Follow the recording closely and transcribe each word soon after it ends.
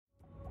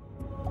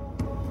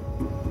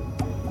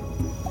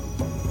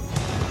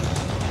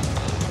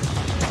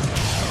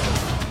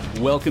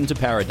Welcome to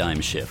Paradigm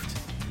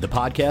Shift, the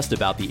podcast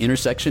about the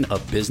intersection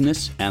of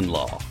business and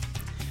law.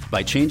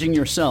 By changing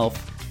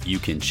yourself, you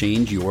can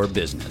change your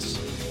business.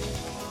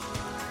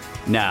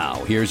 Now,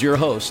 here's your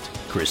host,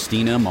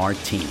 Christina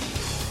Martini.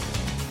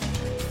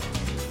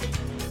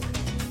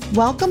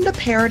 Welcome to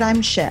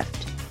Paradigm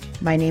Shift.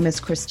 My name is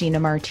Christina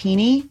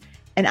Martini,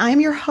 and I'm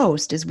your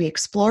host as we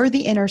explore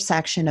the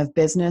intersection of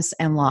business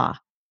and law.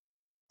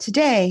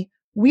 Today,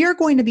 we are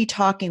going to be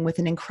talking with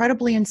an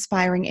incredibly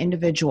inspiring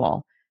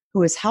individual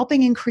who is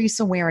helping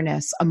increase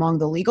awareness among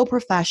the legal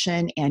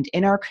profession and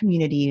in our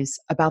communities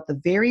about the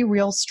very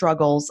real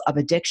struggles of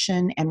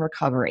addiction and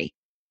recovery.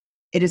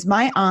 It is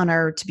my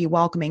honor to be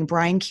welcoming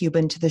Brian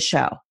Cuban to the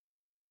show.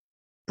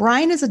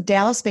 Brian is a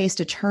Dallas-based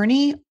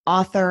attorney,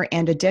 author,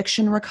 and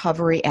addiction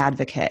recovery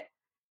advocate.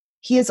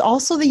 He is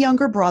also the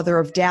younger brother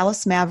of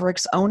Dallas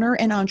Mavericks owner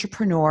and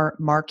entrepreneur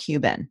Mark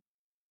Cuban.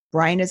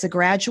 Brian is a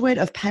graduate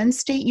of Penn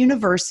State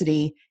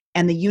University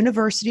and the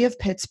University of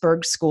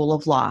Pittsburgh School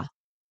of Law.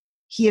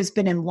 He has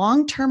been in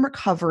long-term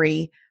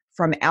recovery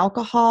from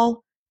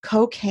alcohol,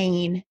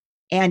 cocaine,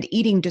 and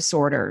eating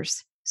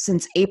disorders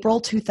since April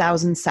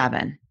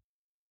 2007.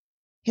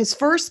 His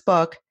first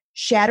book,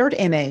 Shattered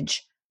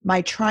Image: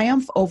 My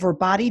Triumph Over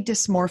Body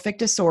Dysmorphic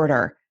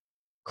Disorder,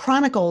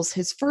 chronicles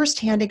his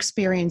firsthand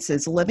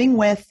experiences living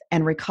with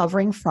and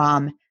recovering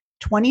from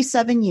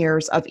 27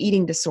 years of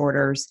eating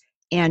disorders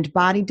and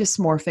body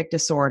dysmorphic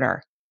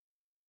disorder.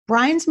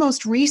 Brian's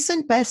most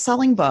recent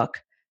best-selling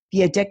book,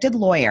 The Addicted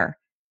Lawyer: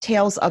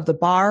 Tales of the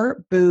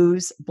Bar,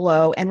 Booze,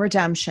 Blow, and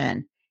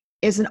Redemption,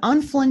 is an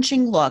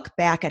unflinching look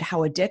back at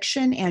how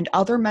addiction and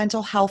other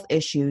mental health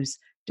issues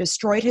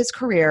destroyed his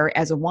career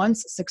as a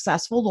once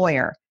successful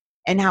lawyer,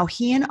 and how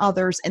he and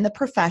others in the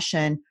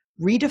profession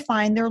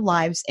redefined their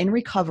lives in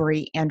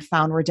recovery and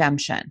found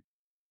redemption.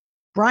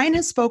 Brian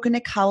has spoken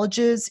at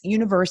colleges,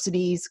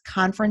 universities,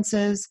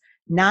 conferences,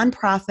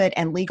 nonprofit,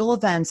 and legal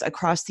events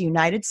across the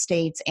United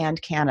States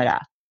and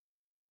Canada.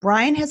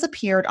 Brian has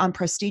appeared on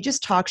prestigious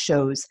talk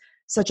shows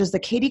such as The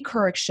Katie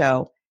Couric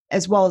Show,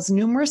 as well as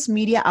numerous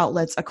media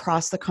outlets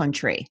across the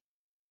country.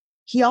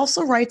 He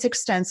also writes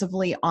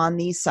extensively on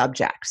these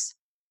subjects.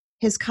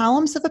 His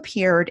columns have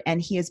appeared,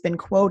 and he has been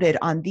quoted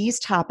on these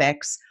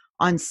topics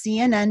on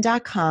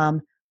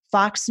CNN.com,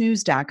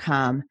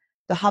 FoxNews.com,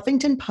 The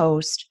Huffington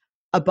Post,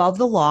 Above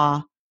the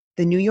Law,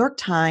 The New York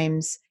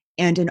Times,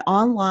 and in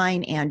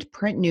online and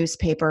print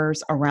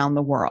newspapers around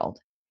the world.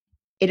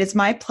 It is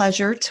my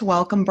pleasure to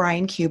welcome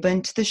Brian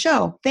Cuban to the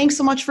show. Thanks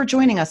so much for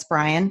joining us,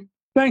 Brian.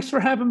 Thanks for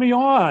having me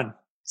on.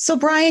 So,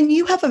 Brian,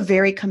 you have a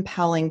very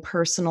compelling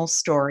personal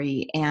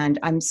story, and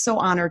I'm so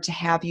honored to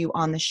have you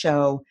on the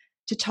show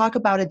to talk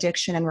about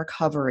addiction and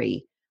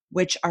recovery,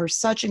 which are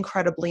such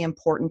incredibly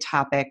important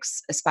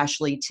topics,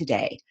 especially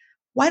today.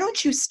 Why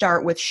don't you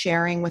start with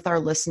sharing with our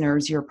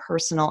listeners your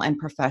personal and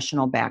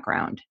professional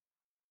background?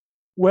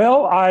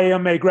 Well, I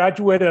am a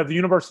graduate of the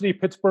University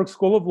of Pittsburgh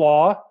School of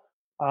Law.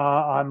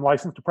 I'm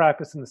licensed to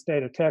practice in the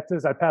state of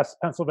Texas. I passed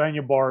the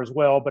Pennsylvania bar as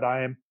well, but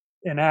I am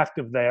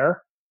inactive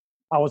there.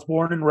 I was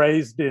born and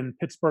raised in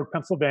Pittsburgh,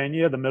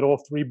 Pennsylvania, the middle of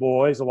three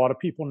boys. A lot of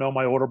people know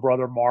my older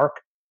brother, Mark,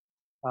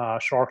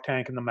 Shark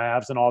Tank and the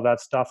Mavs and all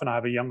that stuff, and I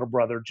have a younger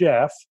brother,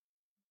 Jeff.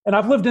 And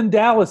I've lived in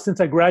Dallas since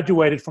I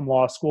graduated from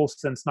law school.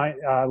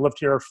 I lived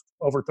here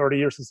over 30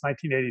 years, since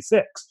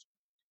 1986.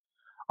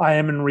 I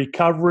am in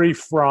recovery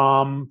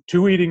from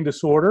 2 eating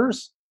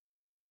disorders,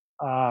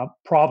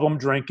 problem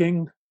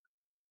drinking,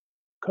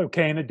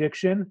 cocaine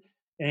addiction,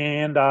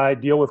 and I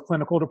deal with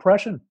clinical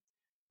depression.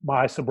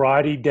 My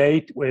sobriety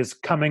date is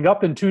coming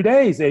up in 2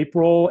 days,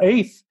 April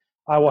 8th.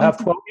 I will have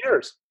 12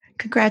 years.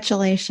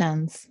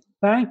 Congratulations.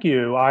 Thank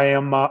you.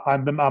 I'm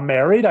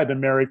married. I've been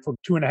married for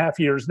 2.5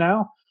 years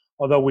now,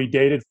 although we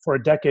dated for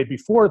a decade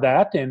before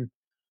that. And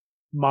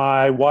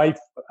my wife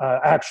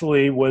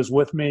actually was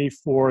with me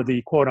for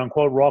the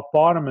quote-unquote rock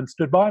bottom and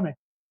stood by me.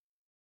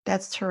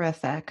 That's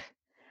terrific.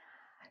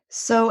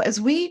 So as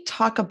we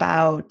talk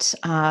about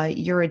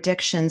your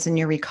addictions and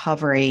your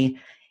recovery,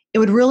 it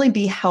would really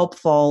be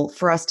helpful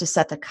for us to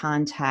set the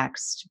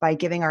context by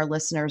giving our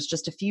listeners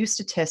just a few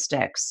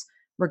statistics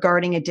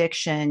regarding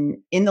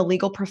addiction in the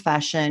legal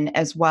profession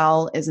as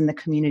well as in the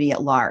community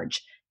at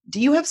large.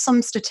 Do you have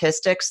some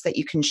statistics that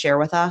you can share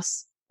with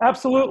us?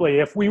 Absolutely.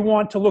 If we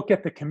want to look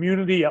at the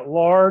community at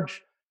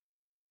large,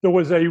 there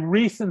was a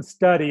recent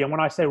study, and when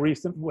I say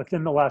recent,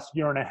 within the last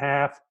year and a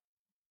half,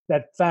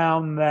 that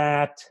found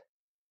that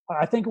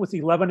I think it was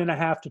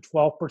 11.5% to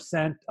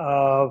 12%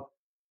 of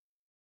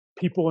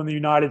people in the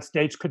United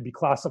States could be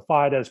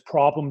classified as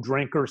problem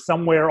drinkers,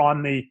 somewhere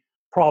on the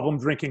problem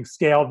drinking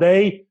scale.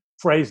 They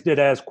phrased it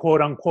as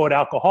quote-unquote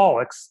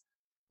alcoholics,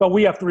 but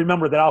we have to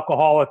remember that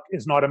alcoholic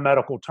is not a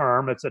medical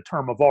term, it's a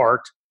term of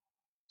art.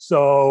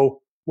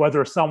 So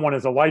whether someone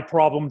is a light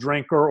problem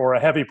drinker or a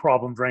heavy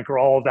problem drinker,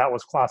 all of that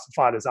was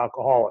classified as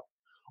alcoholic.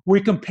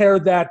 We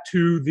compared that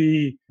to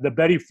the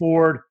Betty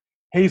Ford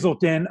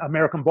Hazelden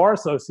American Bar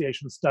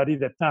Association study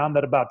that found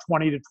that about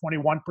 20 to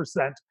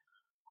 21%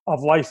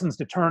 of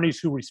licensed attorneys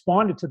who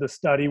responded to the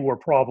study were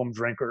problem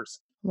drinkers.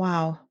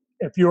 Wow.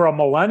 If you're a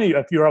millennial,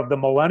 if you're of the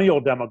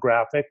millennial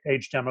demographic,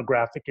 age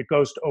demographic, it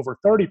goes to over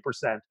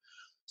 30%.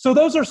 So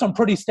those are some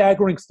pretty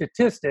staggering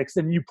statistics,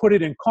 and you put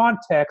it in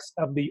context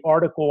of the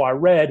article I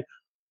read,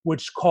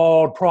 which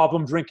called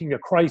problem drinking a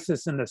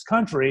crisis in this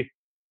country.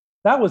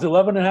 That was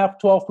 11.5,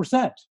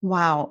 12%.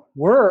 Wow.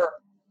 We're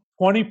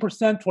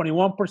 20%,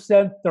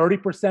 21%,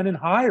 30% and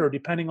higher,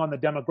 depending on the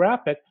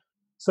demographic.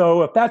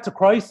 So if that's a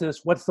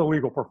crisis, what's the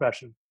legal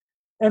profession?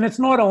 And it's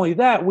not only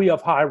that, we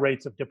have high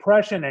rates of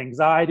depression,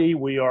 anxiety.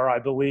 We are, I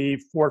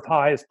believe, fourth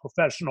highest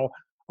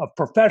of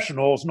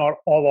professionals, not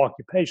all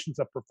occupations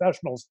of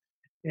professionals,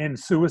 in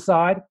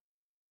suicide.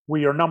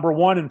 We are number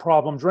one in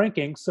problem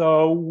drinking.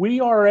 So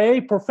we are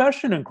a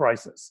profession in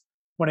crisis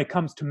when it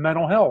comes to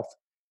mental health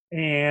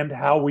and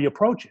how we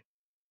approach it.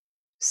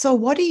 So,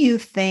 what do you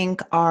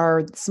think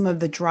are some of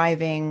the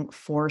driving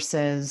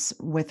forces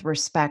with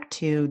respect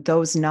to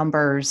those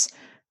numbers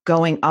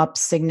going up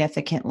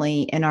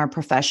significantly in our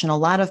profession? A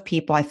lot of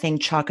people, I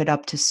think, chalk it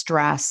up to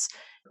stress.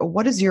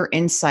 What is your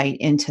insight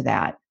into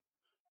that?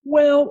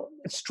 Well,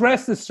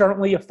 stress is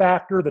certainly a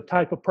factor. The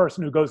type of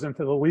person who goes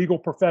into the legal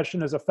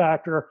profession is a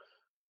factor.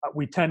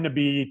 We tend to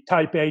be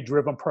type A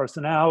driven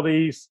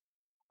personalities.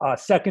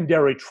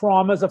 Secondary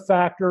trauma is a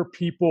factor.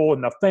 People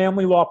in the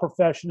family law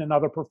profession and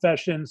other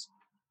professions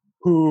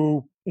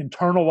who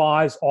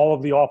internalize all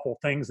of the awful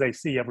things they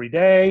see every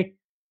day,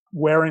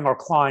 wearing our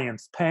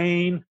clients'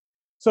 pain.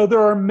 So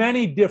there are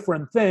many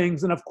different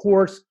things. And of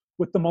course,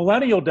 with the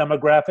millennial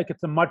demographic,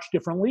 it's a much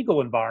different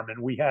legal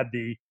environment. We had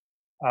the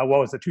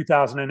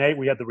 2008?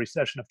 We had the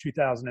recession of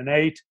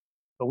 2008,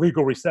 the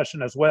legal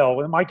recession as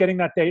well. Am I getting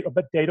that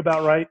date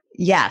about right?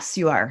 Yes,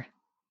 you are.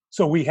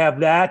 So we have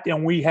that,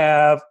 and we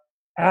have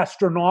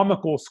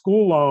astronomical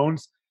school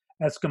loans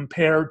as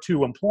compared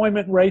to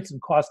employment rates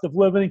and cost of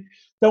living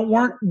that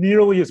weren't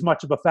nearly as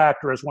much of a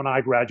factor as when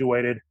I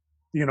graduated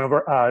the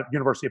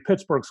University of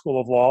Pittsburgh School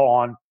of Law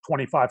on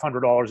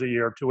 $2,500 a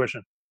year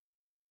tuition.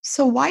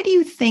 So why do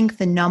you think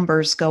the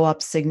numbers go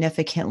up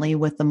significantly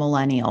with the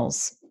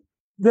millennials?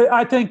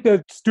 I think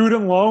that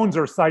student loans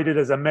are cited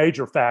as a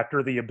major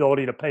factor, the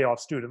ability to pay off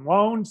student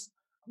loans.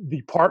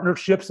 The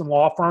partnerships in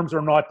law firms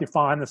are not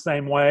defined the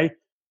same way.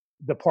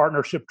 The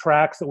partnership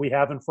tracks that we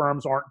have in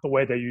firms aren't the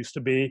way they used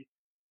to be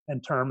in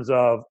terms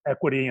of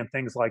equity and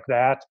things like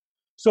that.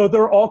 So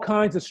there are all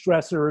kinds of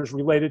stressors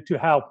related to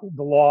how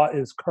the law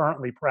is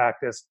currently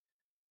practiced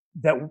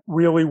that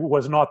really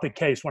was not the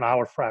case when I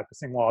was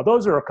practicing law.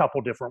 Those are a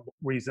couple different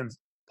reasons,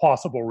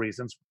 possible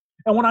reasons.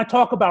 And when I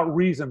talk about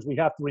reasons, we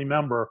have to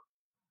remember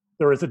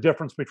there is a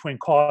difference between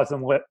cause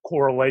and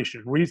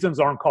correlation. Reasons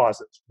aren't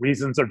causes.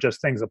 Reasons are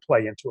just things that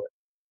play into it.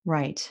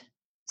 Right.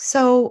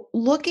 So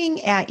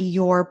looking at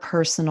your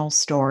personal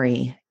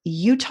story,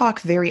 you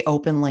talk very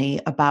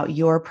openly about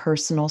your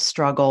personal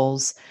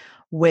struggles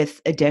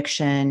with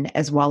addiction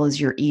as well as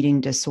your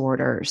eating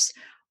disorders.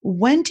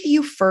 When do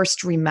you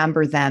first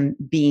remember them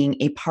being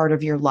a part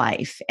of your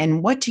life?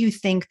 And what do you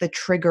think the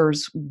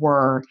triggers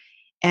were?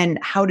 And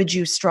how did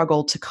you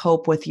struggle to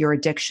cope with your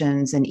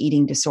addictions and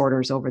eating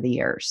disorders over the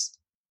years?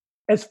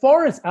 As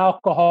far as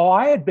alcohol,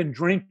 I had been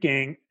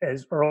drinking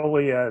as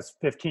early as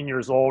 15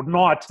 years old,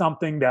 not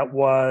something that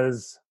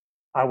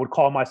I would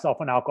call myself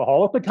an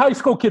alcoholic, but high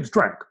school kids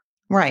drank.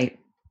 Right.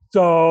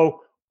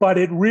 So, but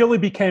it really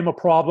became a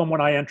problem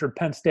when I entered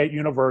Penn State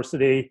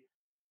University,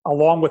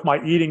 along with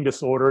my eating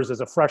disorders.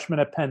 As a freshman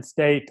at Penn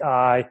State,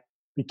 I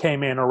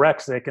became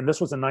anorexic, and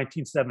this was in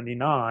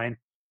 1979.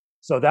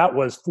 So that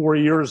was 4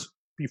 years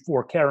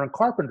before Karen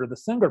Carpenter, the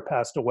singer,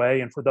 passed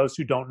away. And for those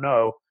who don't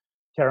know,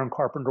 Karen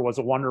Carpenter was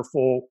a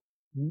wonderful,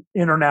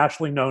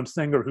 internationally known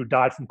singer who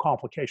died from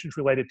complications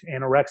related to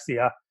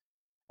anorexia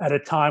at a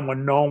time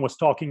when no one was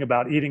talking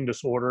about eating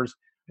disorders,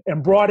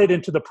 and brought it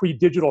into the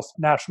pre-digital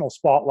national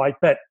spotlight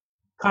that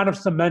kind of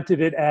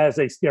cemented it as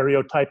a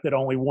stereotype that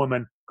only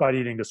women got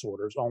eating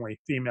disorders, only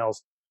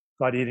females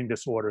got eating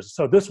disorders.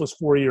 So this was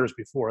 4 years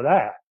before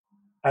that.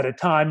 At a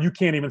time, you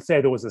can't even say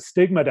there was a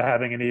stigma to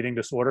having an eating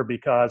disorder,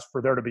 because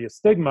for there to be a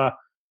stigma,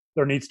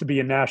 there needs to be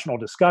a national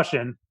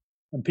discussion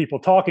and people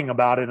talking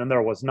about it, and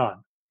there was none.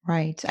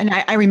 Right. And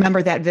I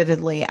remember that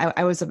vividly.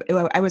 I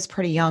was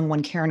pretty young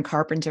when Karen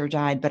Carpenter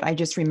died, but I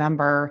just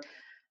remember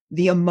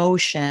the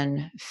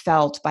emotion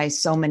felt by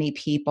so many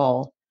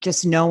people,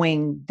 just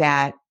knowing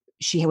that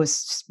she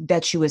was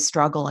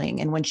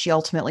struggling. And when she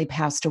ultimately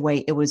passed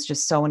away, it was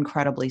just so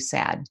incredibly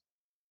sad.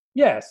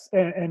 Yes.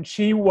 And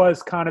she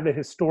was kind of the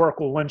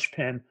historical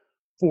linchpin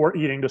for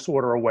eating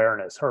disorder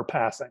awareness, her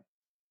passing.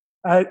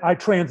 I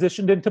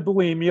transitioned into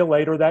bulimia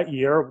later that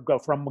year,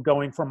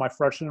 going from my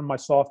freshman and my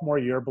sophomore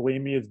year.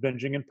 Bulimia is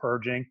binging and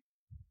purging.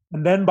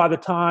 And then by the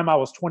time I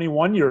was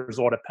 21 years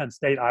old at Penn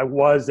State, I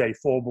was a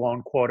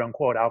full-blown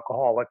quote-unquote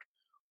alcoholic,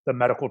 the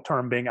medical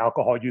term being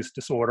alcohol use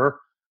disorder.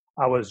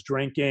 I was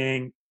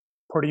drinking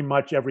pretty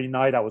much every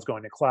night. I was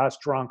going to class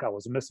drunk. I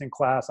was missing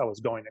class. I was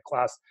going to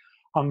class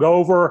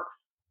hungover.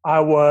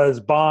 I was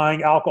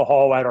buying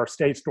alcohol at our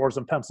state stores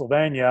in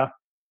Pennsylvania,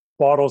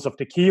 bottles of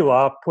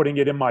tequila, putting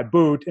it in my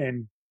boot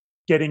and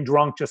getting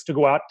drunk just to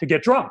go out to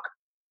get drunk.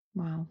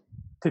 Wow.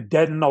 to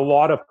deaden a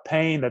lot of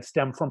pain that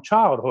stemmed from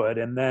childhood.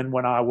 And then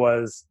when I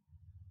was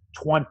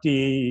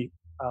 20,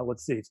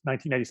 it's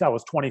 1987, I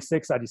was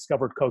 26, I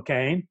discovered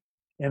cocaine,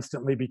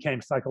 instantly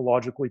became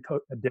psychologically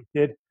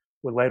addicted,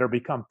 would later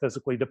become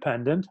physically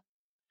dependent.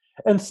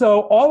 And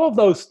so all of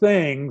those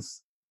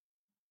things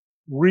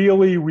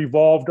really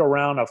revolved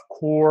around a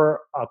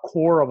core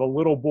of a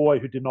little boy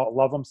who did not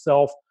love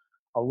himself,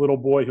 a little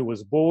boy who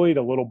was bullied,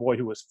 a little boy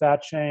who was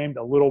fat shamed,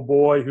 a little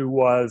boy who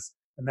was,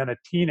 and then a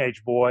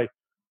teenage boy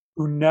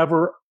who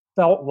never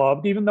felt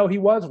loved, even though he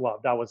was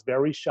loved. I was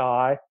very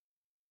shy,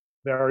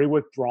 very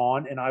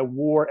withdrawn, and I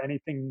wore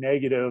anything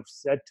negative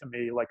said to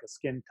me like a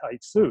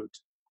skin-tight suit.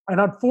 And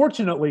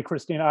unfortunately,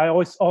 Christina, I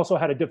always also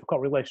had a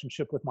difficult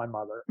relationship with my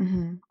mother.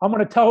 Mm-hmm. I'm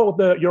going to tell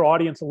your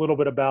audience a little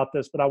bit about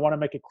this, but I want to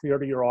make it clear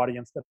to your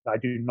audience that I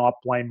do not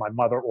blame my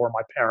mother or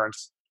my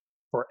parents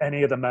for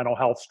any of the mental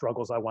health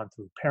struggles I went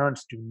through.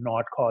 Parents do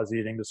not cause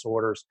eating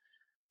disorders.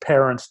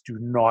 Parents do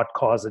not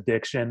cause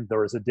addiction.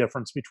 There is a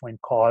difference between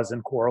cause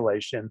and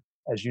correlation,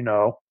 as you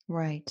know.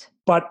 Right.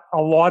 But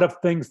a lot of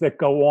things that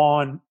go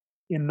on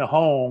in the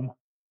home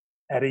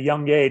at a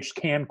young age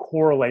can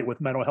correlate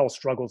with mental health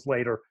struggles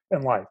later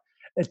in life.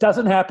 It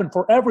doesn't happen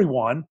for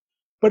everyone,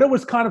 but it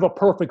was kind of a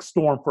perfect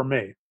storm for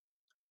me.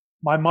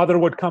 My mother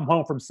would come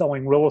home from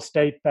selling real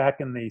estate back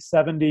in the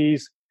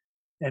 70s,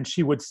 and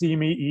she would see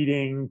me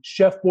eating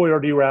Chef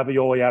Boyardee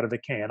ravioli out of the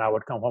can. I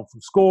would come home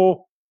from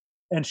school,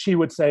 and she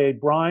would say,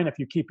 "Brian, if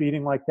you keep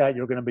eating like that,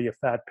 you're going to be a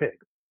fat pig."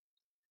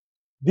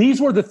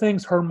 These were the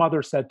things her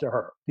mother said to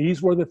her.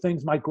 These were the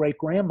things my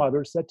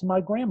great-grandmother said to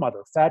my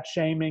grandmother. Fat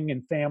shaming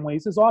in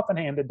families is often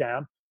handed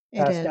down,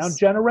 passed down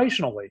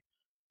generationally.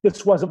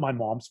 This wasn't my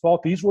mom's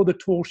fault. These were the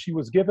tools she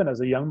was given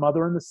as a young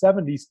mother in the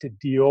 70s to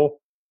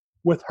deal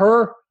with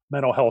her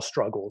mental health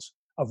struggles,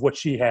 of which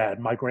she had.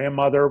 My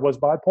grandmother was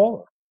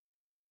bipolar.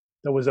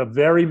 There was a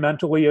very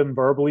mentally and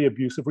verbally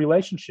abusive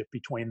relationship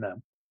between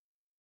them.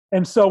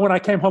 And so when I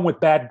came home with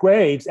bad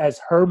grades,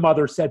 as her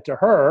mother said to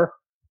her,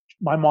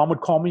 my mom would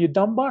call me a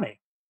dumb bunny.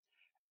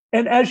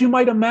 And as you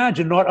might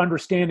imagine, not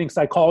understanding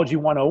Psychology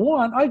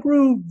 101, I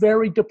grew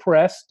very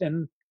depressed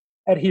and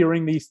at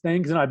hearing these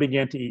things, and I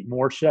began to eat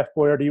more Chef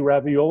Boyardee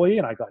ravioli,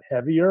 and I got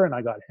heavier and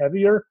I got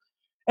heavier.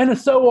 And it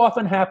so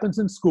often happens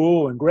in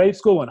school, in grade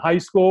school, in high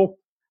school,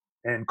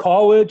 in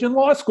college, in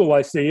law school,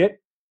 I see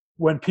it.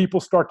 When people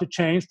start to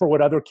change for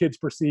what other kids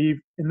perceive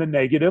in the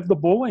negative, the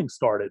bullying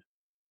started.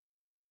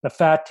 The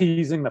fat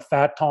teasing, the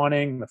fat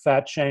taunting, the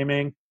fat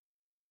shaming.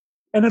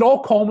 And it all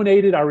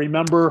culminated, I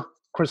remember,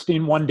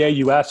 Christine, one day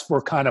you asked for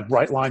kind of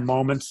bright line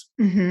moments.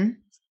 Mm-hmm.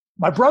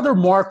 My brother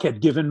Mark had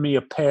given me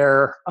a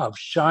pair of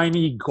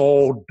shiny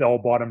gold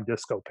bell-bottom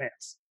disco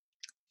pants.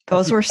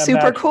 Those were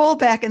super cool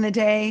back in the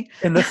day.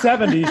 In the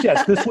 70s,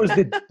 yes.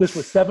 This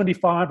was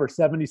 75 or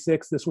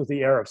 76. This was the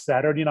era of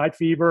Saturday Night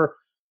Fever,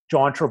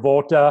 John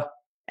Travolta.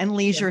 And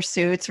leisure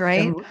suits,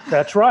 right? And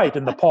that's right.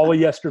 And the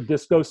polyester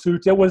disco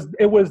suits. It was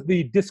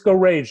the disco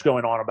rage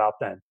going on about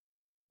then.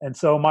 And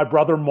so my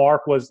brother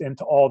Mark was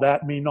into all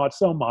that, me not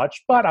so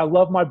much. But I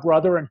love my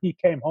brother, and he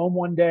came home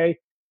one day,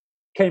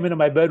 came into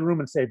my bedroom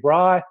and said,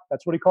 "Bri,"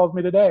 that's what he calls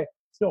me today.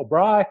 Still,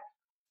 "Bri,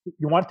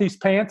 you want these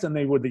pants?" And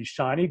they were these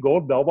shiny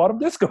gold bell-bottom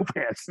disco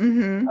pants.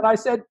 Mm-hmm. And I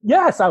said,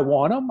 "Yes, I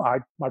want them."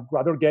 My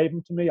brother gave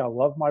them to me. I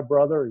love my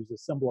brother. He's a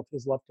symbol of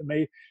his love to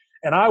me.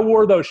 And I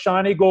wore those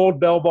shiny gold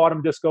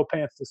bell-bottom disco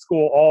pants to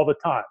school all the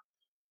time.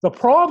 The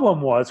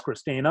problem was,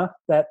 Christina,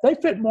 that they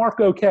fit Mark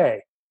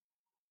okay.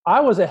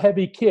 I was a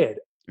heavy kid.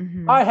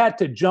 Mm-hmm. I had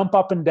to jump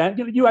up and down.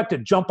 You had to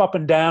jump up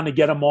and down to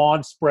get them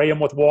on, spray them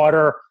with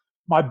water.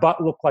 My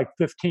butt looked like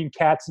 15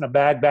 cats in a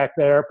bag back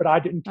there, but I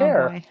didn't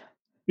care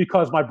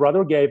because my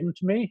brother gave them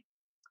to me.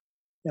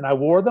 And I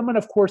wore them, and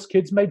of course,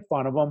 kids made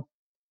fun of them.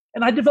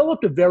 And I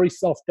developed a very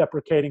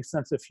self-deprecating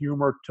sense of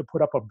humor to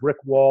put up a brick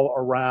wall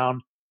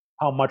around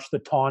how much the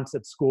taunts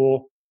at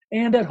school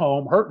and at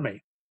home hurt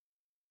me.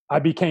 I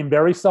became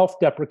very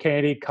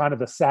self-deprecating, kind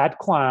of a sad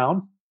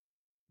clown,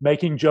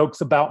 making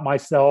jokes about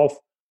myself.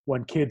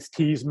 When kids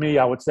teased me,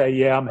 I would say,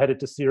 "Yeah, I'm headed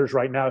to Sears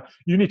right now.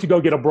 You need to go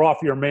get a bra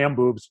for your man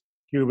boobs,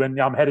 Cuban.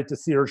 I'm headed to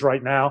Sears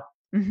right now."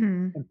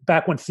 Mm-hmm.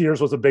 Back when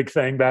Sears was a big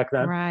thing back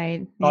then.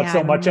 Right. Not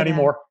so much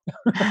anymore.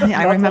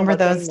 I remember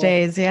those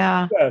days,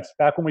 yeah. Yes,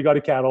 back when we got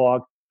a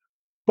catalog.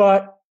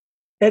 But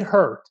it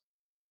hurt.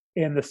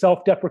 And the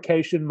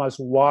self-deprecation was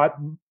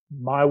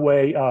my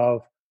way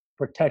of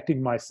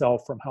protecting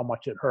myself from how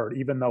much it hurt,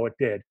 even though it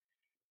did.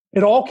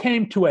 It all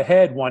came to a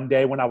head one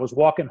day when I was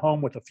walking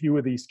home with a few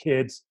of these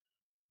kids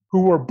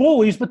who were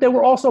bullies, but they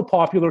were also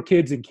popular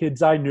kids and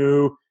kids I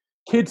knew,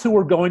 kids who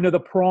were going to the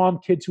prom,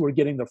 kids who were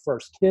getting their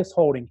first kiss,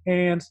 holding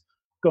hands,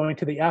 going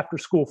to the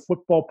after-school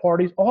football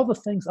parties, all the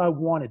things I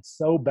wanted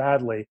so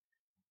badly,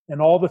 and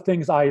all the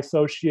things I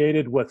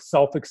associated with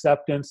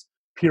self-acceptance,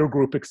 peer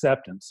group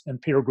acceptance,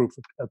 and peer group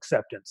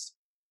acceptance.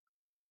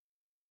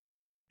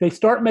 They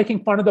start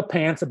making fun of the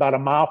pants about a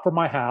mile from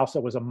my house.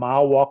 It was a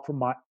mile walk from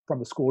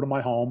the school to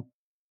my home.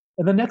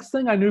 And the next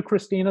thing I knew,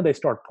 Christina, they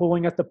start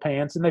pulling at the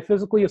pants, and they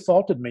physically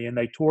assaulted me, and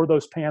they tore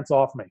those pants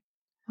off me.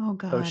 Oh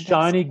Those God, that's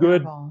shiny,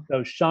 terrible.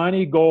 those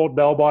shiny gold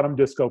bell-bottom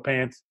disco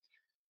pants.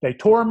 They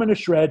tore them into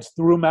shreds,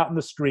 threw them out in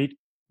the street,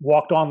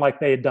 walked on like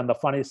they had done the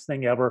funniest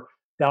thing ever,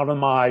 down to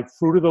my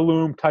Fruit of the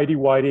Loom tighty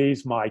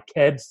whities, my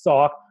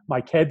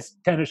Keds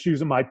tennis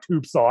shoes, and my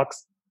tube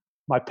socks,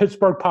 my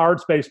Pittsburgh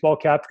Pirates baseball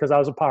cap because I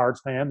was a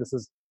Pirates fan. This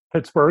is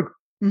Pittsburgh.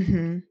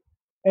 Mm-hmm.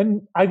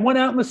 And I went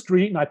out in the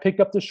street and I picked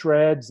up the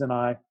shreds and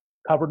I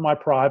covered my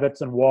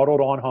privates and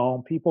waddled on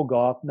home. People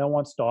gawked. No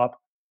one stopped.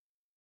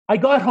 I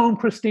got home,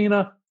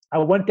 Christina. I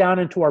went down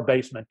into our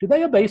basement. Do they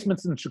have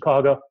basements in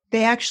Chicago?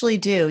 They actually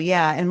do,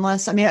 yeah.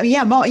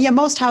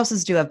 Most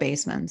houses do have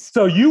basements.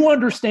 So you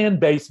understand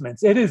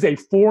basements. It is a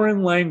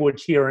foreign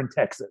language here in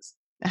Texas.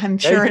 I'm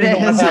sure it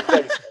is.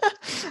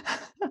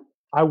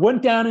 I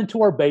went down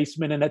into our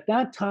basement, and at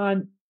that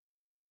time,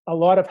 a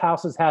lot of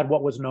houses had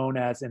what was known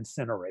as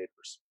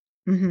incinerators.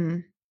 Mm-hmm.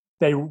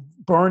 They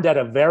burned at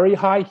a very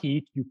high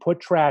heat. You put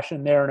trash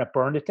in there, and it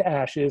burned it to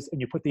ashes, and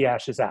you put the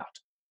ashes out.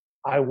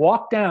 I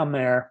walked down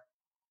there.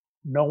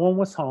 No one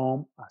was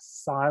home, a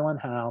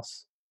silent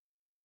house.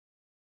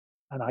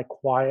 And I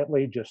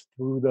quietly just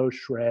threw those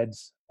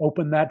shreds,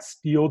 opened that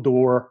steel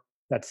door,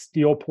 that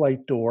steel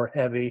plate door,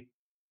 heavy,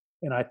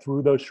 and I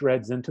threw those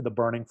shreds into the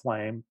burning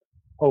flame,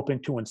 hoping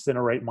to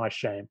incinerate my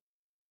shame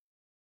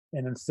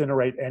and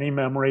incinerate any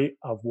memory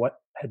of what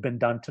had been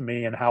done to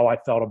me and how I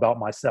felt about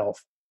myself,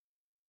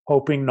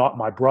 hoping not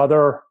my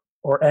brother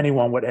or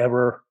anyone would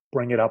ever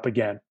bring it up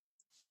again.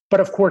 But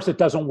of course, it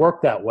doesn't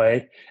work that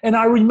way. And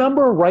I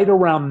remember right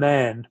around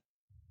then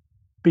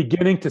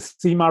beginning to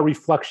see my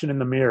reflection in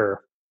the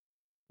mirror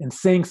and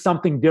seeing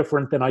something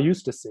different than I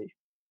used to see.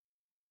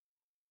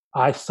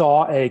 I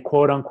saw a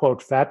quote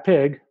unquote fat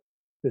pig,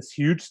 this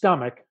huge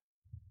stomach,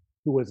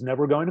 who was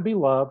never going to be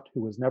loved,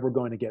 who was never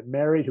going to get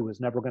married, who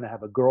was never going to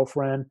have a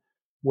girlfriend,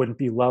 wouldn't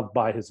be loved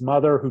by his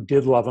mother, who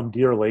did love him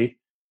dearly.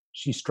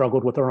 She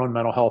struggled with her own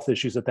mental health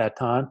issues at that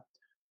time.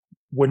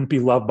 Wouldn't be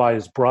loved by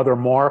his brother,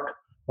 Mark,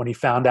 when he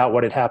found out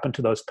what had happened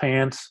to those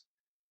pants,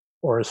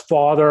 or his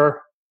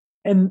father.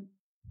 And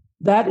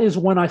that is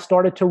when I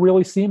started to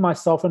really see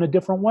myself in a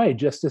different way,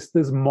 just as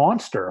this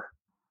monster.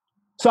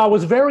 So I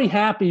was very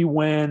happy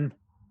when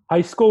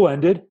high school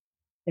ended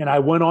and I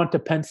went on to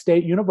Penn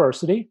State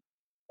University.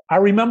 I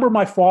remember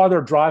my father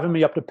driving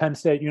me up to Penn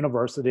State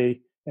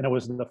University, and it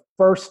was the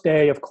first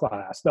day of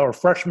class. They were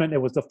freshmen.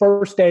 It was the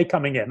first day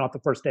coming in, not the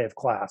first day of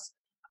class.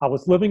 I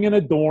was living in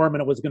a dorm,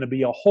 and it was going to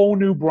be a whole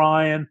new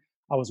Brian.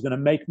 I was going to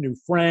make new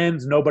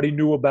friends. Nobody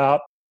knew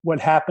about what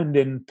happened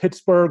in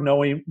Pittsburgh.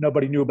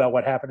 Nobody knew about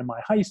what happened in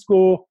my high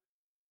school.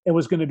 I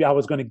was going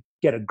to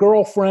get a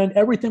girlfriend.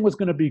 Everything was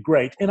going to be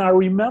great. And I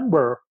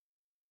remember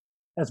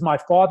as my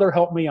father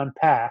helped me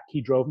unpack,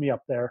 he drove me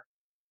up there.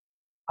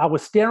 I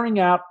was staring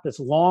out this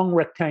long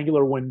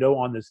rectangular window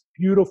on this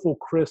beautiful,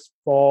 crisp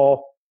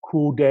fall,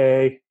 cool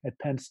day at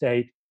Penn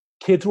State.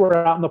 Kids were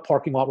out in the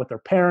parking lot with their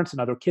parents and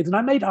other kids. And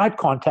I made eye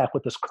contact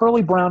with this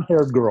curly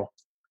brown-haired girl.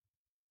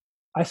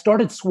 I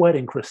started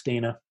sweating,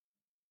 Christina.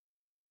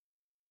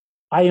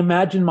 I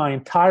imagined my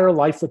entire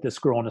life with this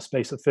girl in a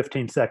space of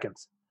 15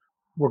 seconds.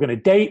 We're going to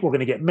date. We're going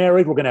to get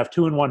married. We're going to have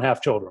 2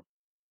 1/2 children.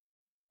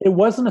 It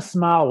wasn't a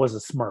smile, it was a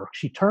smirk.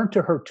 She turned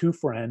to her 2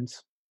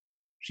 friends.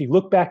 She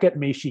looked back at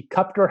me. She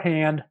cupped her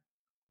hand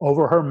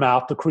over her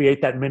mouth to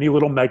create that mini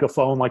little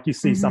megaphone like you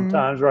see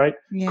sometimes, right?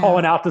 Yeah.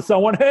 Calling out to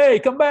someone, hey,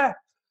 come back.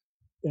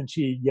 And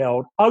she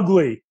yelled,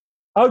 ugly,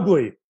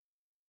 ugly.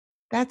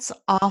 That's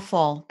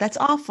awful. That's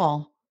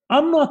awful.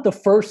 I'm not the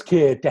first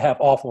kid to have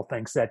awful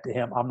things said to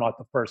him. I'm not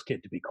the first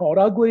kid to be called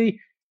ugly.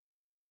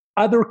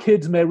 Other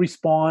kids may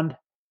respond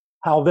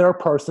how their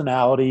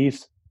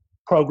personalities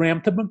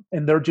program them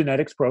and their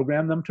genetics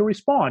program them to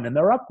respond in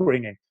their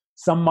upbringing.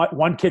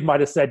 One kid might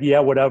have said,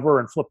 yeah, whatever,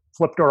 and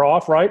flipped her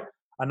off, right?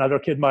 Another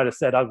kid might have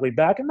said ugly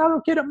back.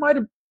 Another kid, it might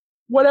have,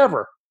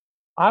 whatever.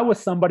 I was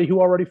somebody who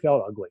already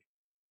felt ugly.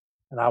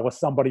 And I was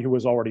somebody who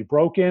was already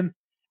broken.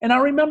 And I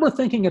remember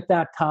thinking at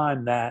that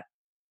time that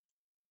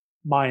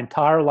my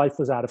entire life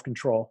was out of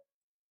control,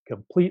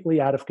 completely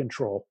out of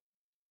control.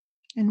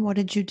 And what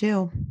did you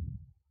do?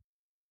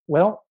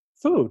 Well,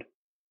 food.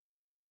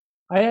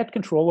 I had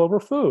control over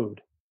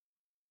food.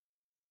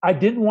 I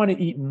didn't want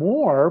to eat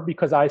more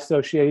because I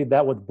associated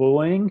that with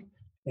bullying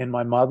and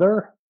my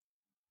mother.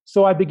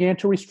 So I began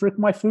to restrict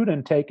my food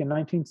intake in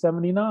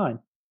 1979.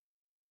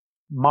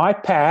 My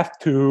path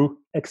to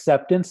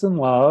acceptance and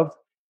love,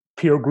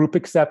 peer group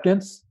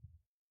acceptance,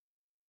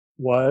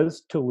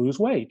 was to lose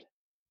weight.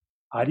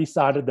 I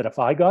decided that if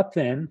I got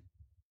thin,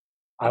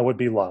 I would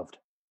be loved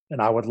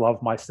and I would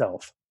love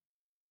myself.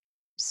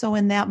 So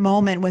in that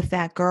moment with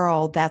that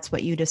girl, that's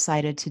what you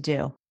decided to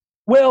do.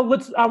 Well,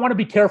 I want to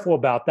be careful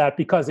about that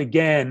because,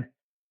 again,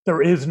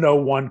 there is no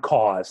one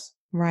cause.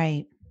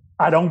 Right.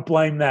 I don't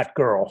blame that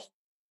girl.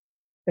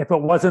 If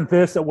it wasn't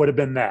this, it would have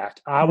been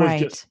that. I was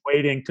just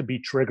waiting to be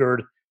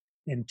triggered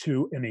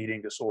into an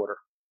eating disorder.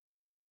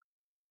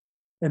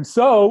 And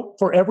so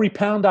for every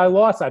pound I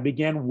lost, I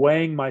began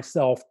weighing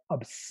myself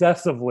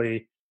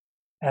obsessively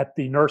at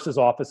the nurse's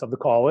office of the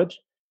college.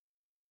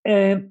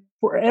 And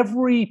for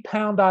every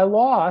pound I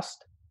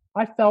lost,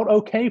 I felt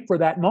okay for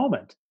that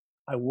moment.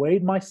 I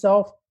weighed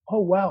myself. Oh,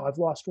 wow, I've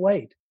lost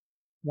weight.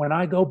 When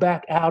I go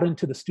back out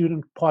into the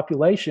student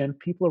population,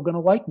 people are going to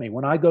like me.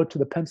 When I go to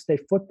the Penn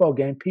State football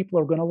game, people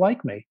are going to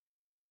like me.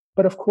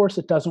 But of course,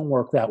 it doesn't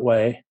work that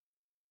way.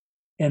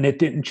 And it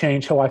didn't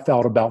change how I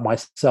felt about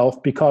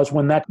myself, because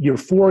when that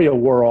euphoria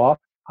wore off,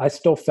 I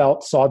still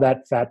saw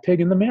that fat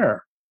pig in the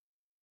mirror.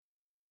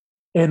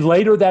 And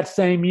later that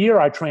same year,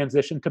 I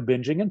transitioned to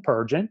binging and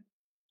purging.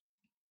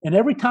 And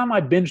every time I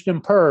binged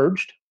and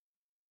purged,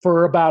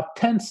 for about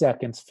 10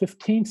 seconds,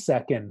 15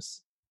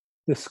 seconds,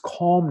 this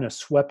calmness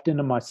swept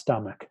into my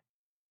stomach.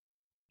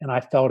 And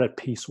I felt at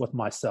peace with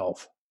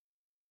myself.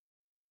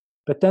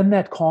 But then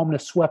that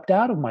calmness swept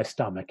out of my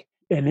stomach,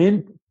 and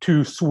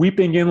into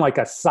sweeping in like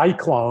a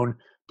cyclone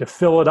to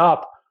fill it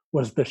up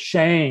was the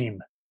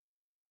shame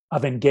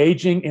of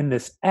engaging in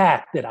this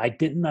act that I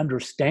didn't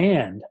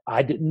understand.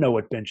 I didn't know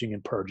what binging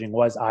and purging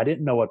was. I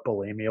didn't know what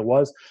bulimia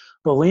was.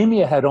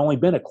 Bulimia had only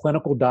been a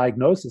clinical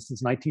diagnosis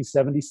since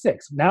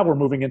 1976. Now we're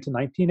moving into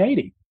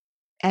 1980.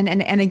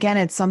 And again,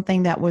 it's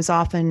something that was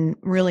often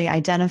really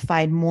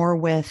identified more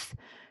with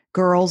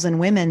girls and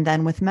women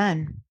than with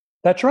men.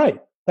 That's right.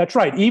 That's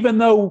right. Even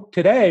though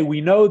today we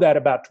know that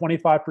about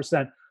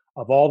 25%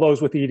 of all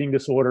those with eating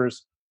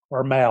disorders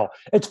are male.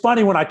 It's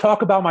funny when I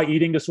talk about my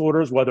eating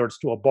disorders, whether it's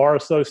to a bar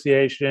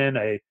association,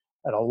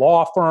 at a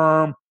law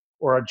firm,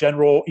 or a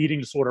general eating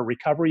disorder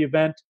recovery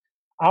event,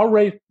 I'll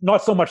raise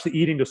not so much the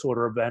eating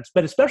disorder events,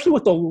 but especially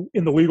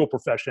in the legal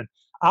profession,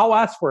 I'll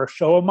ask for a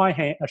show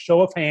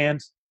of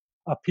hands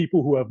of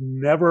people who have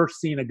never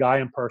seen a guy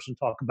in person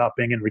talk about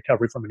being in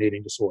recovery from an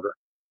eating disorder.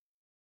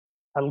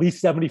 At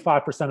least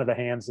 75% of the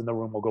hands in the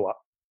room will go up.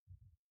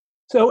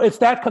 So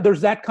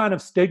there's that kind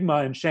of stigma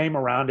and shame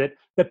around it,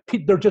 that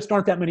there just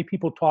aren't that many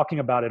people talking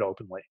about it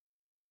openly.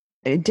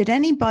 Did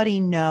anybody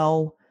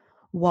know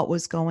what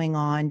was going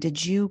on?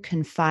 Did you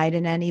confide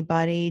in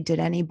anybody? Did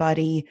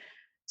anybody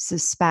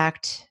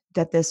suspect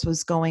that this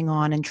was going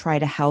on and try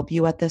to help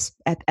you at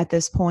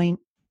this point?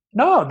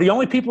 No, the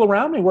only people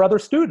around me were other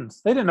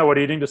students. They didn't know what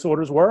eating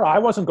disorders were. I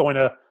wasn't going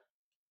to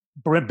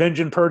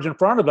binge and purge in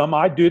front of them.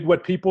 I did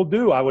what people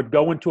do. I would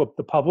go into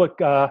the public.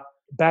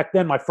 Back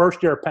then, my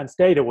first year at Penn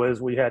State,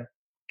 we had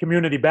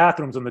community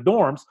bathrooms in the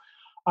dorms.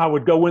 I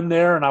would go in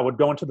there and I would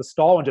go into the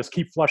stall and just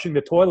keep flushing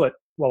the toilet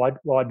while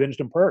I binged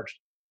and purged,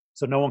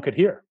 so no one could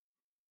hear.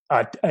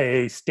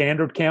 A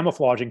standard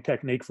camouflaging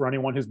technique for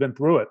anyone who's been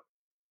through it.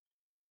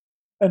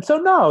 And so,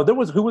 no,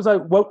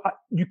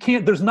 you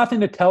can't. There's nothing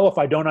to tell if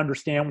I don't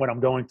understand what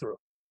I'm going through,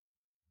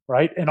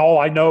 right? And all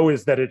I know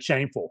is that it's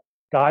shameful.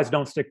 Guys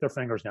don't stick their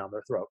fingers down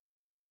their throat.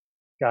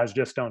 Guys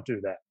just don't do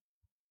that.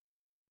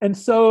 And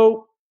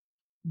so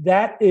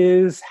that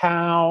is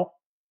how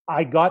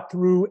I got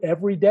through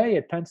every day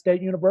at Penn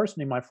State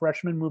University, my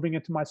freshman moving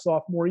into my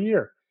sophomore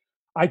year.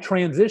 I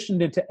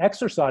transitioned into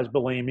exercise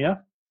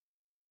bulimia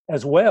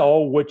as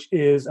well, which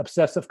is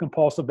obsessive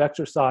compulsive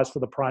exercise for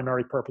the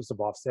primary purpose of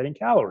offsetting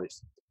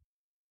calories.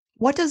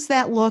 What does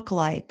that look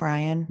like,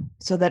 Brian?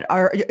 So that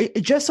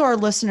our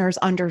listeners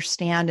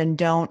understand and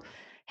don't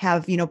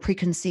have,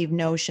 preconceived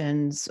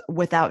notions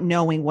without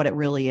knowing what it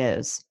really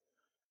is.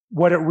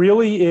 What it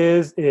really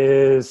is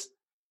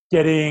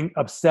getting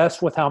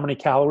obsessed with how many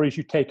calories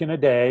you take in a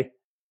day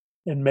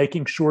and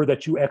making sure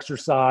that you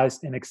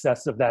exercise in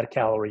excess of that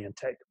calorie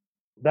intake.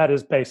 That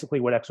is basically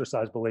what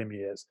exercise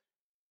bulimia is.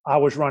 I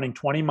was running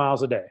 20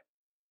 miles a day,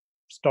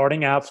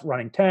 starting out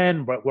running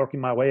 10, but working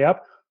my way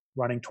up,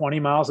 running 20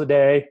 miles a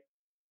day.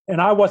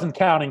 And I wasn't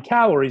counting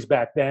calories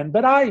back then,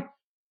 but I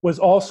was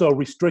also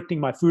restricting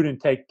my food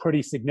intake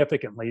pretty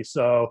significantly.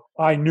 So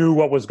I knew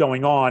what was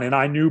going on, and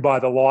I knew by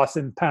the loss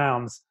in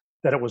pounds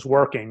that it was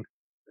working.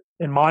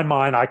 In my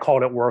mind, I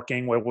called it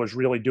working. What it was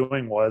really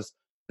doing was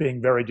being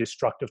very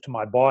destructive to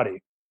my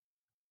body.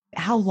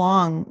 How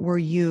long were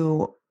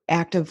you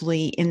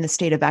actively in the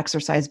state of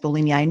exercise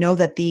bulimia? I know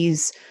that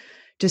these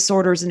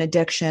disorders and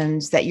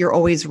addictions that you're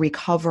always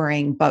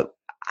recovering, but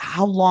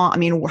how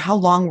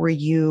long were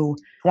you?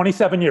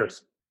 27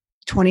 years.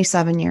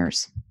 27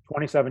 years.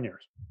 27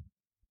 years.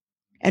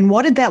 And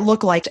what did that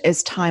look like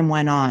as time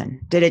went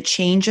on? Did it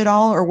change at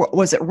all, or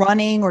was it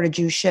running, or did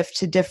you shift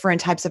to different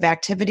types of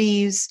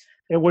activities?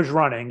 It was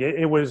running.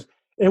 It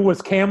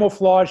was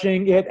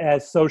camouflaging it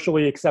as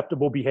socially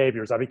acceptable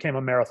behaviors. I became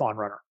a marathon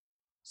runner.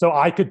 So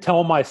I could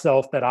tell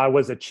myself that I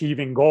was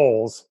achieving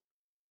goals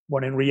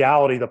when in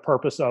reality, the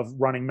purpose of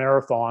running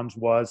marathons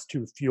was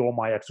to fuel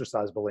my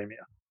exercise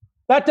bulimia.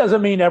 That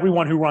doesn't mean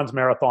everyone who runs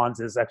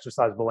marathons is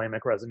exercise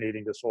bulimic or has an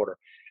eating disorder.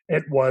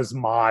 It was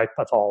my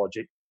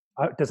pathology.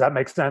 Does that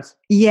make sense?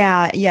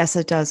 Yes,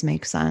 it does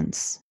make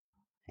sense.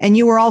 And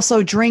you were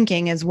also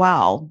drinking as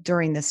well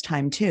during this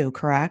time too,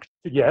 correct?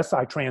 Yes,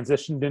 I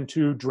transitioned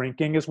into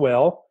drinking as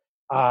well.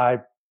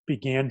 I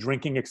began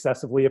drinking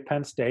excessively at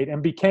Penn State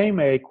and became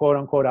a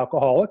quote-unquote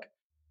alcoholic,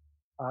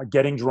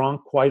 getting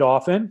drunk quite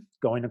often,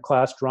 going to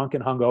class drunk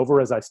and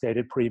hungover, as I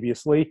stated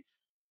previously.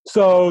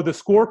 So the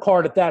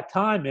scorecard at that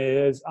time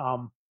is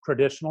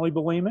traditionally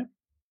bulimic,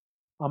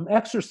 I'm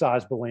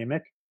exercise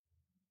bulimic,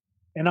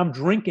 and I'm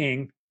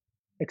drinking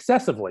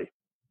excessively,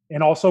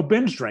 and also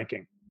binge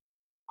drinking.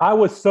 I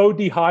was so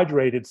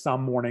dehydrated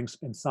some mornings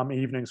and some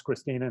evenings,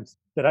 Christina,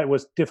 that it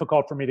was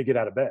difficult for me to get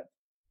out of bed.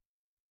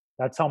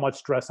 That's how much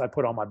stress I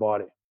put on my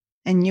body.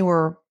 And you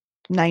were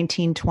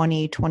 19,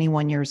 20,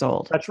 21 years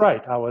old. That's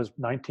right. I was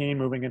 19,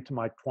 moving into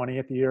my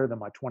 20th year, then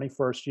my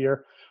 21st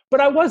year. But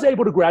I was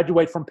able to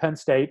graduate from Penn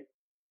State.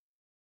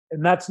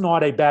 And that's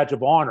not a badge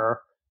of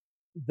honor.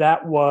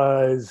 That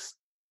was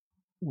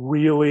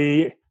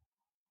really,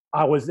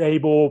 I was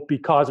able,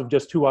 because of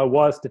just who I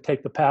was, to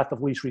take the path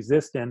of least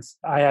resistance.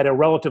 I had a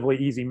relatively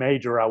easy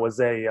major. I was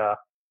a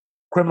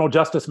criminal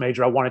justice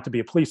major. I wanted to be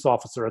a police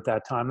officer at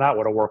that time. That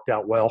would have worked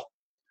out well.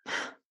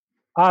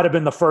 I'd have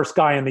been the first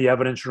guy in the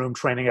evidence room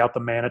training out the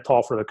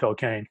mannitol for the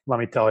cocaine, let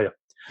me tell you.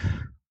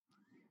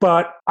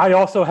 But I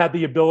also had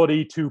the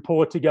ability to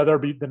pull it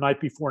together the night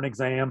before an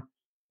exam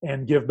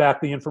and give back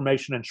the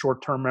information in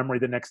short-term memory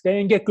the next day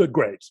and get good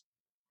grades.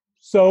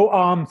 So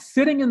I'm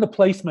sitting in the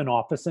placement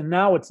office, and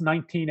now it's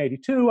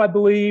 1982, I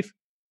believe,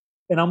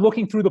 and I'm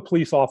looking through the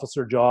police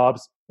officer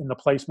jobs in the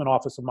placement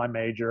office of my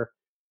major,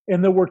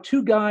 and there were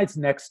two guys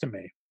next to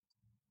me,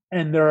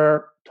 and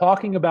they're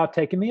talking about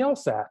taking the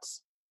LSATs.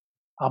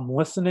 I'm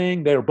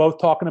listening. They were both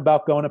talking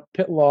about going to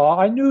Pitt Law.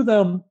 I knew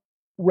them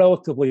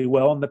relatively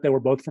well and that they were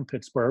both from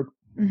Pittsburgh.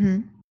 Mm-hmm.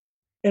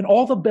 And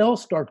all the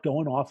bells start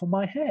going off in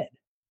my head.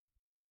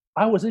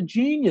 I was a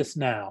genius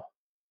now.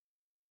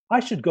 I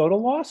should go to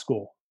law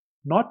school.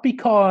 Not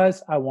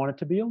because I wanted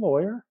to be a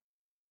lawyer,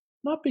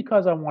 not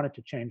because I wanted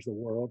to change the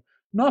world,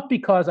 not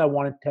because I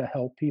wanted to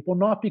help people,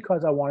 not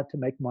because I wanted to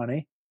make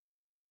money.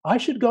 I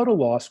should go to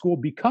law school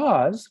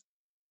because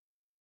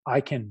I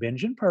can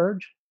binge and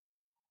purge.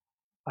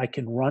 I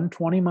can run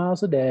 20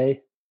 miles a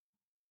day.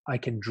 I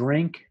can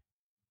drink.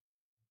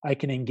 I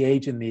can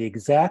engage in the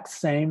exact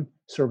same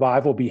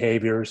survival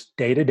behaviors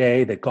day to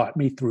day that got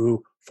me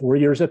through 4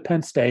 years at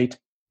Penn State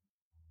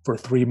for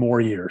 3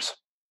 more years.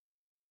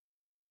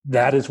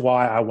 That is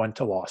why I went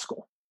to law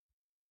school.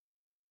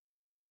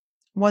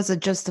 Was it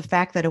just the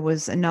fact that it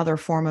was another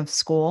form of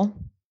school?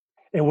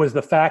 It was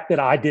the fact that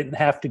I didn't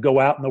have to go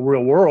out in the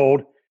real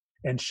world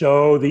and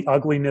show the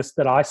ugliness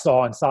that I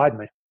saw inside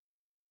me.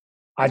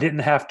 I didn't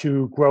have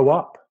to grow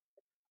up.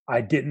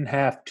 I didn't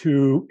have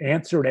to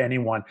answer to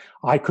anyone.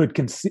 I could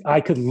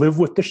live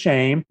with the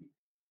shame,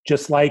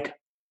 just like,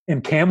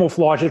 and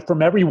camouflage it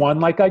from everyone,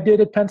 like I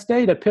did at Penn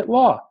State at Pitt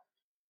Law,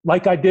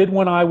 like I did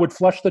when I would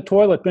flush the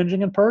toilet,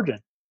 binging and purging.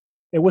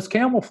 It was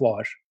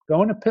camouflage.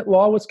 Going to Pitt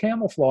Law was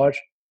camouflage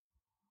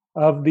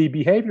of the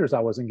behaviors I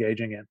was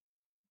engaging in.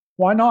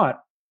 Why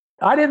not?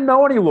 I didn't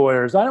know any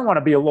lawyers. I didn't want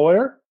to be a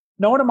lawyer.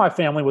 No one in my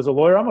family was a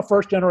lawyer. I'm a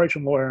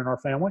first-generation lawyer in our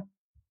family.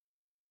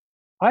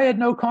 I had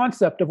no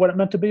concept of what it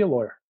meant to be a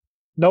lawyer.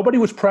 Nobody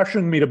was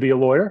pressuring me to be a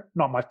lawyer,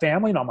 not my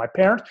family, not my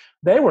parents.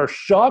 They were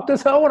shocked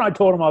as hell when I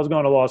told them I was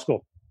going to law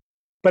school.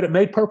 But it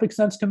made perfect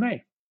sense to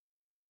me.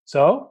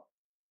 So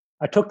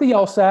I took the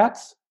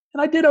LSATs,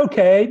 and I did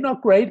okay,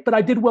 not great, but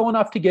I did well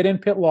enough to get in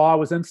Pitt Law. I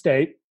was in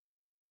state.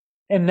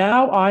 And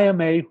now I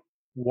am a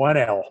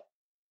 1L.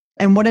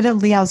 And what did it,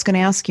 Lee, I was going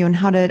to ask you, and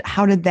how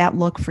did that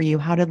look for you?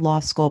 How did law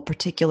school,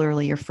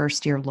 particularly your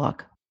first year,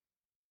 look?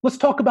 Let's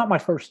talk about my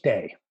first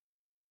day.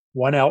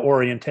 1L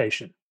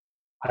orientation.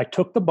 I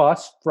took the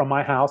bus from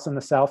my house in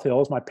the South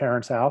Hills, my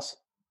parents' house.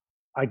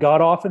 I got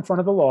off in front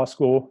of the law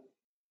school.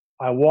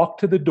 I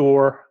walked to the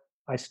door.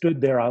 I stood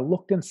there. I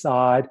looked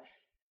inside,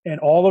 and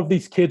all of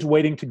these kids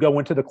waiting to go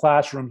into the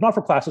classrooms, not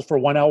for classes, for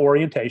 1L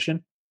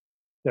orientation.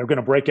 They're going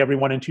to break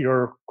everyone into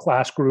your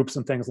class groups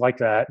and things like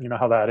that. You know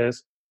how that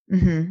is.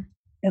 Mm-hmm.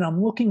 And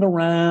I'm looking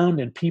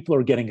around, and people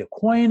are getting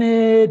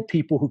acquainted,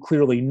 people who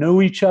clearly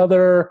knew each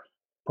other,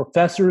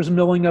 professors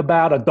milling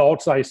about,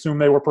 adults, I assume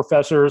they were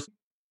professors.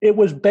 It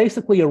was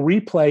basically a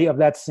replay of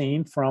that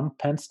scene from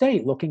Penn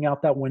State, looking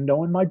out that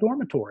window in my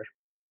dormitory.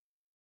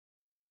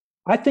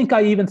 I think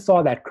I even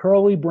saw that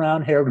curly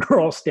brown-haired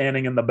girl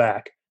standing in the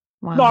back.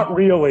 Wow. Not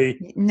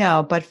really.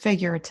 No, but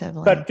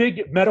figuratively. But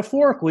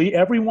metaphorically,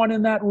 everyone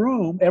in that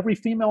room, every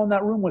female in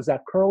that room was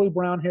that curly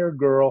brown-haired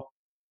girl.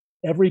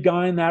 Every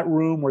guy in that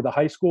room were the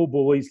high school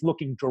bullies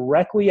looking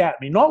directly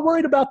at me, not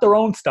worried about their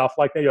own stuff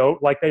like they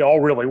all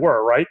really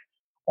were, right?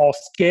 All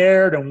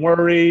scared and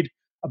worried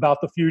about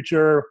the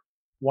future,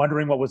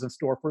 wondering what was in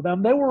store for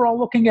them. They were all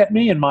looking at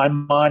me in my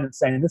mind and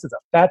saying, this is a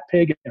fat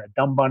pig and a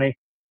dumb bunny,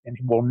 and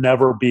he will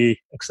never be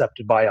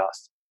accepted by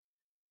us.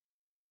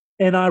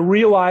 And I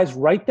realized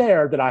right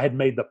there that I had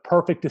made the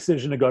perfect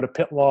decision to go to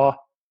Pitt Law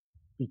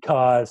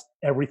because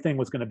everything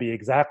was going to be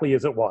exactly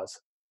as it was.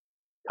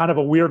 Kind of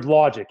a weird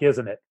logic,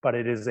 isn't it? But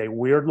it is a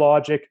weird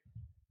logic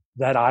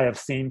that I have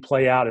seen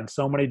play out in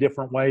so many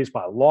different ways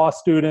by law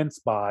students,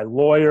 by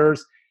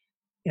lawyers,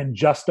 in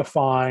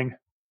justifying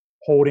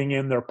holding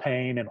in their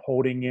pain and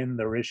holding in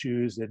their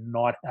issues and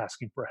not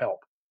asking for help.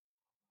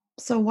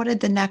 So what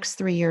did the next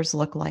 3 years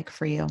look like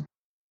for you?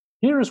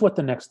 Here's what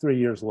the next 3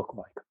 years look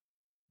like.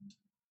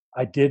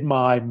 I did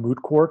my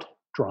moot court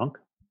drunk.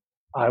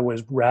 I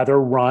would rather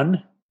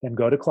run than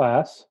go to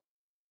class.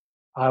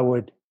 I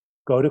would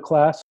go to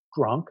class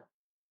drunk.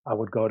 I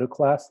would go to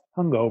class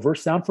hungover.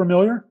 Sound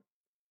familiar?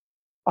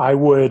 I It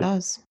would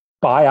does.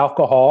 buy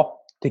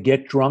alcohol to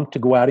get drunk, to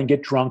go out and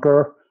get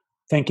drunker,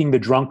 thinking the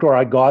drunker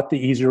I got, the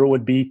easier it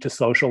would be to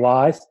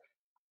socialize.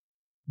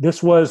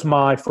 This was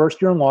my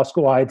first year in law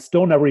school. I had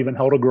still never even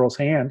held a girl's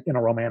hand in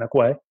a romantic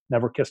way,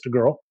 never kissed a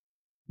girl,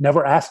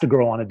 never asked a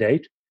girl on a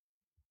date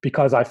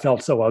because I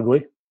felt so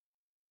ugly.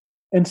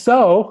 And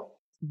so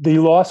the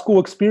law school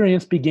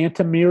experience began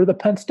to mirror the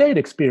Penn State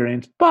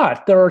experience,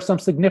 but there are some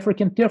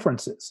significant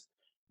differences.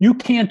 You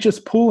can't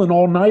just pull an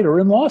all-nighter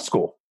in law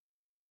school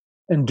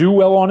and do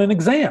well on an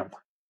exam,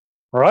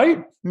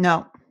 right?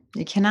 No,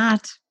 you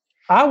cannot.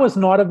 I was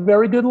not a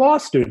very good law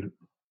student.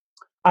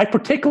 I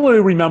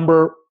particularly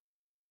remember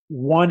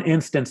one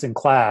instance in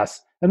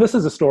class, and this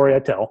is a story I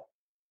tell.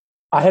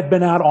 I had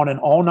been out on an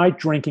all-night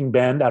drinking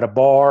bend at a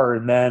bar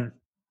and then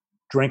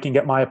drinking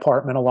at my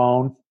apartment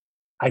alone.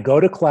 I go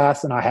to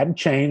class and I hadn't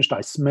changed.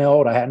 I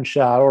smelled, I hadn't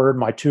showered.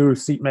 My two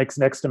seatmates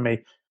next to me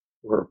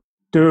were,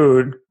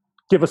 dude,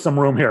 give us some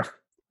room here.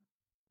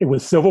 It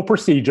was civil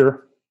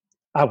procedure.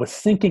 I was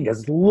sinking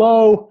as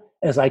low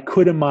as I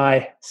could in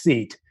my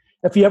seat.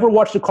 If you ever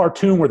watched a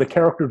cartoon where the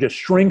character just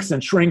shrinks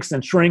and shrinks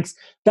and shrinks,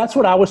 that's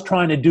what I was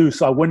trying to do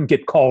so I wouldn't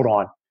get called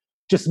on.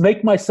 Just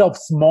make myself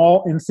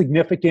small,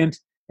 insignificant,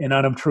 and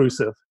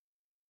unobtrusive.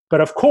 But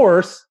of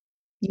course,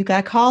 you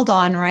got called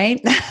on,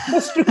 right?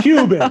 Mr.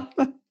 Cuban.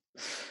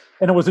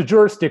 And it was a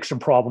jurisdiction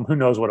problem. Who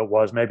knows what it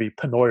was? Maybe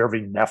Pennoyer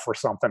v. Neff or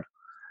something.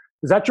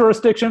 Is that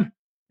jurisdiction?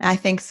 I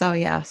think so,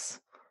 yes.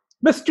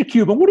 Mr.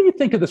 Cuban, what do you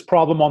think of this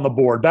problem on the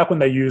board back when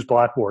they used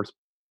blackboards?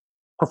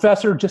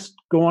 Professor, just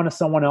go on to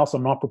someone else.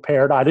 I'm not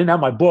prepared. I didn't have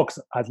my books.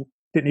 I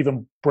didn't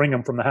even bring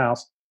them from the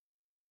house.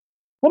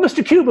 Well,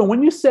 Mr. Cuban,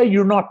 when you say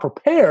you're not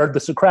prepared, the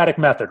Socratic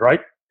method,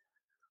 right?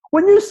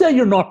 When you say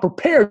you're not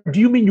prepared, do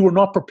you mean you were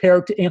not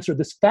prepared to answer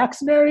this fact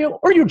scenario,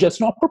 or you're just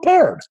not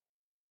prepared?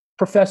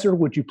 Professor,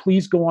 would you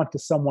please go on to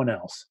someone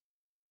else?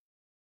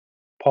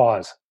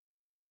 Pause.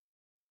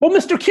 Well,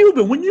 Mr.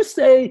 Cuban, when you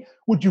say,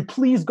 would you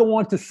please go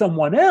on to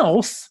someone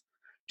else,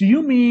 do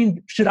you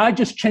mean, should I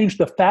just change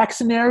the fact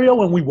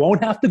scenario and we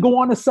won't have to go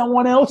on to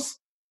someone else?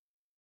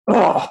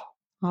 Ugh.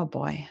 Oh,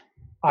 boy.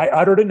 I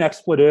uttered an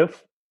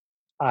expletive.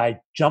 I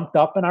jumped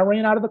up and I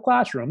ran out of the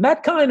classroom.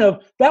 That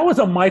was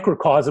a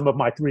microcosm of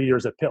my 3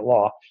 years at Pitt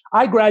Law.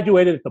 I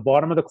graduated at the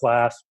bottom of the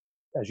class,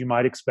 as you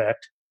might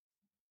expect.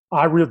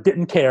 I really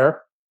didn't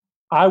care.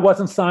 I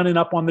wasn't signing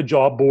up on the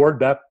job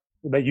board.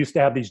 They used to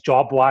have these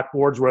job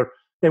blackboards where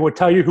they would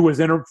tell you who was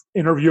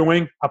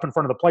interviewing up in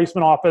front of the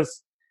placement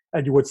office,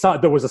 and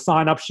there was a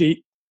sign-up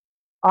sheet.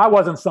 I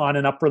wasn't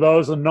signing up for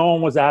those, and no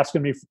one was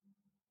asking me.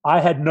 I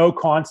had no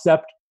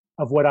concept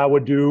of what I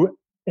would do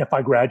if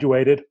I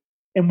graduated.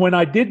 And when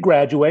I did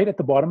graduate at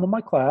the bottom of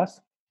my class,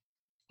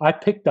 I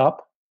took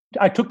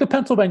the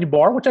Pennsylvania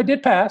bar, which I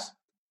did pass,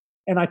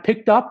 and I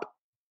picked up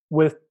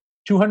with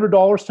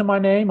 $200 to my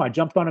name. I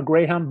jumped on a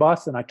Greyhound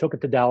bus and I took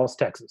it to Dallas,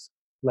 Texas,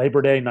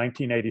 Labor Day,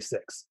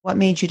 1986. What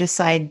made you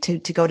decide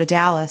to go to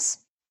Dallas?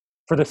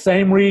 For the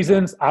same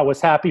reasons, I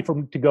was happy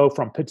to go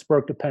from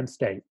Pittsburgh to Penn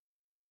State.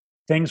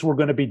 Things were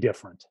going to be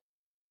different.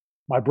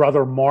 My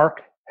brother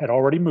Mark had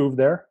already moved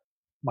there.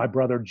 My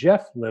brother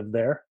Jeff lived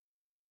there.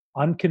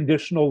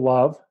 Unconditional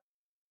love.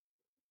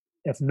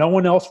 If no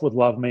one else would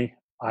love me,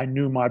 I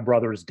knew my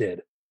brothers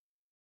did.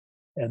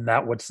 And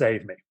that would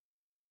save me.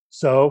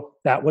 So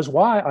that was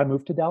why I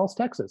moved to Dallas,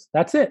 Texas.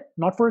 That's it,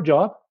 not for a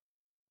job.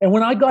 And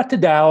when I got to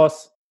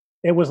Dallas,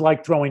 it was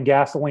like throwing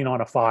gasoline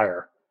on a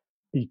fire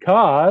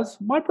because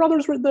my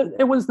brothers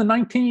it was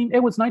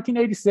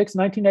 1986,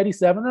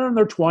 1987. They're in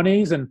their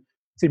 20s. And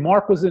see,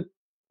 Mark was in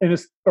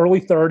his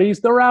early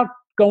 30s. They're out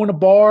going to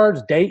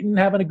bars, dating,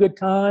 having a good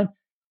time.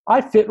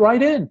 I fit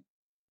right in.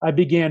 I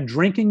began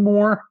drinking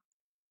more.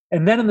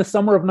 And then in the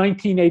summer of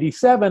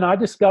 1987, I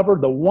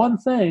discovered the one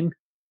thing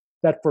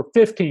that for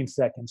 15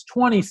 seconds,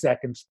 20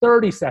 seconds,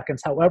 30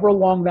 seconds, however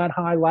long that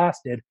high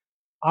lasted,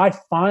 I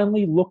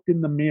finally looked in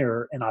the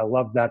mirror and I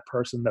loved that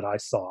person that I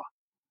saw.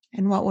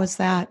 And what was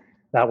that?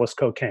 That was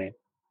cocaine.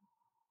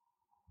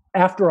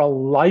 After a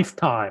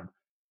lifetime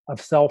of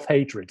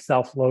self-hatred,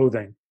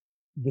 self-loathing,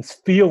 this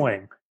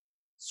feeling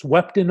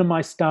swept into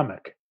my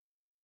stomach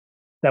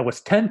that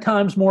was 10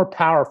 times more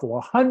powerful,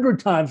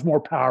 100 times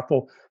more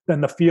powerful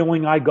than the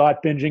feeling I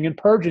got binging and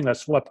purging that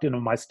swept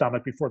into my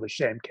stomach before the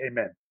shame came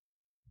in.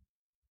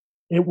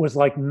 It was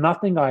like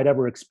nothing I'd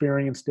ever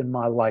experienced in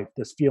my life,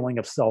 this feeling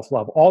of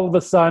self-love. All of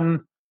a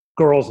sudden,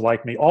 girls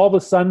liked me. All of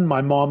a sudden,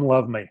 my mom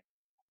loved me.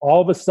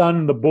 All of a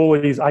sudden, the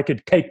bullies, I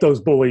could take those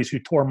bullies who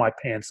tore my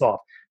pants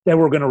off. They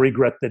were going to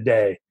regret the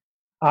day.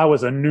 I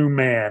was a new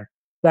man.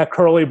 That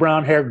curly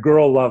brown-haired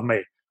girl loved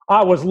me.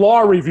 I was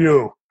law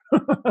review.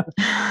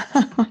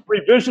 The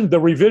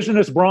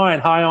revisionist Brian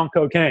high on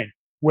cocaine,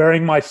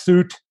 wearing my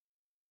suit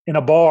in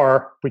a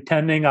bar,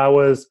 pretending I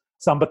was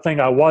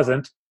something I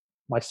wasn't.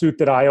 My suit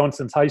that I owned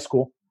since high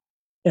school.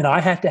 And I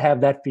had to have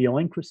that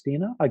feeling,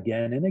 Christina,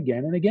 again and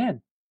again and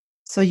again.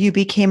 So you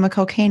became a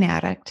cocaine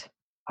addict.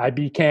 I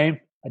became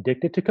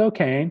addicted to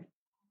cocaine,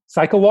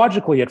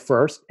 psychologically at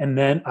first, and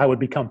then I would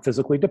become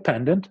physically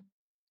dependent.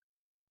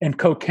 And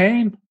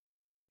cocaine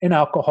and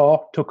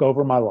alcohol took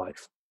over my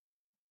life.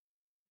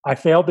 I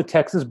failed the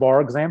Texas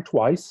bar exam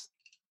twice.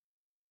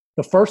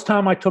 The first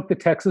time I took the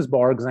Texas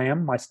bar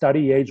exam, my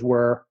study aids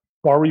were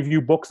bar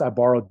review books I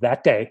borrowed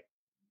that day.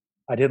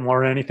 I didn't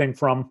learn anything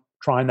from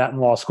trying that in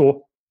law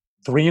school.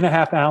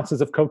 3.5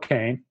 ounces of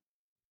cocaine,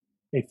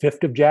 a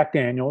fifth of Jack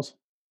Daniels,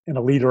 and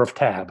a liter of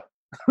Tab.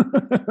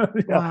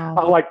 Wow.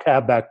 I liked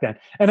Tab back then.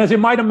 And as you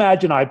might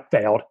imagine, I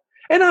failed.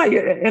 And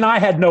I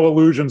had no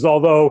illusions,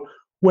 although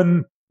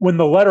when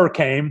the letter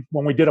came,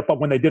 when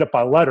they did it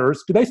by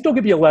letters, do they still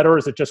give you a letter or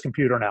is it just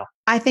computer now?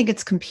 I think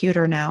it's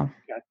computer now.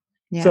 Okay.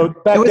 Yeah. So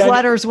it was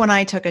letters when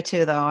I took it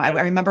too, though.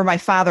 I remember my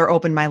father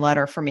opened my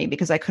letter for me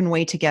because I couldn't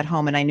wait to get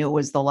home and I knew it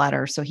was the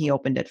letter. So he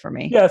opened it for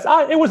me. Yes,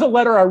 it was a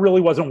letter I really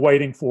wasn't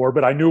waiting for,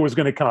 but I knew it was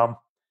going to come.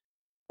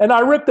 And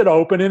I ripped it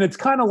open, and it's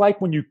kind of like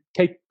when you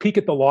take peek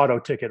at the lotto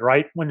ticket,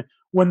 right?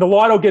 When the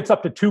lotto gets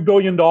up to $2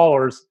 billion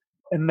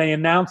and they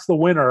announce the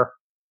winner,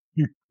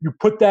 you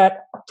put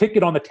that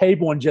ticket on the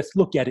table and just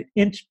look at it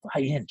inch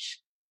by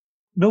inch,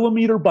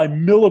 millimeter by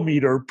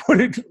millimeter,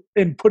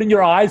 putting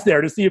your eyes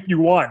there to see if you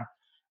won.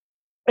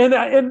 And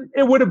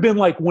it would have been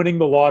like winning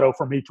the lotto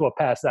for me to have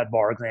passed that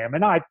bar exam.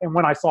 And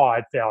when I saw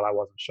I'd failed, I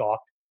wasn't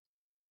shocked.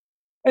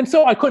 And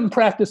so I couldn't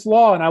practice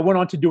law, and I went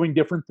on to doing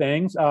different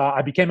things.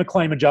 I became a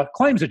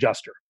claims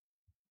adjuster,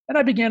 and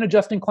I began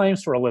adjusting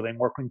claims for a living,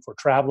 working for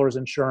Travelers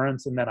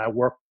Insurance, and then I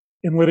worked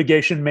in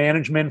litigation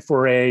management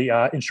for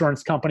a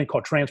insurance company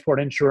called Transport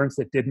Insurance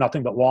that did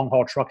nothing but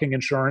long-haul trucking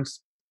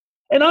insurance.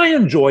 And I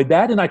enjoyed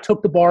that, and I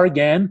took the bar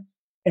again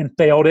and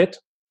failed it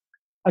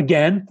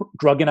again for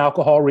drug and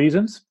alcohol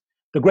reasons.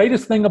 The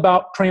greatest thing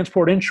about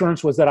Transport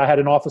Insurance was that I had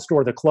an office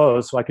door that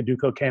closed, so I could do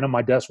cocaine on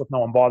my desk with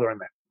no one bothering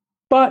me.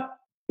 But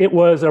it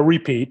was a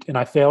repeat, and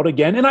I failed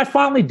again. And I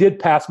finally did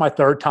pass my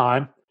third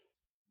time,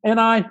 and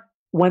I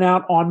went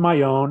out on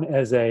my own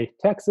as a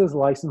Texas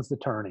licensed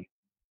attorney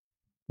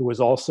who was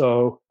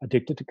also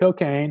addicted to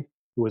cocaine,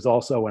 who was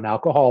also an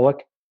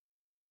alcoholic,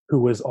 who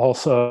was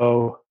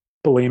also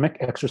bulimic,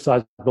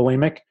 exercise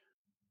bulimic,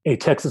 a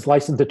Texas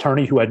licensed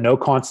attorney who had no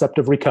concept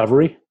of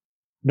recovery,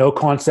 no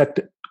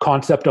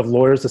concept of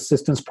lawyers'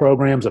 assistance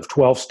programs, of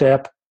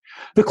 12-step.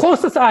 The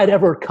closest I had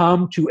ever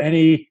come to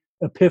any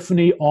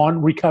epiphany on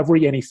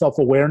recovery, any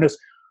self-awareness,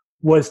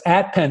 was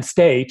at Penn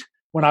State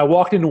when I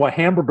walked into a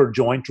hamburger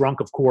joint, drunk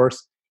of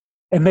course,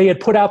 and they had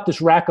put out this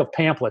rack of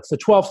pamphlets, the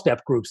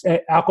 12-step groups.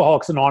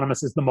 Alcoholics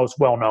Anonymous is the most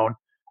well-known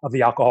of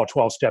the alcohol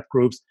 12-step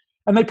groups.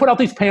 And they put out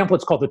these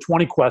pamphlets called the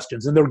 20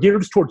 Questions, and they're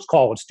geared towards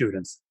college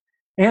students.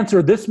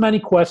 Answer this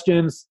many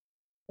questions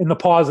in the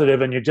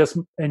positive,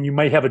 and you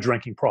may have a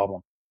drinking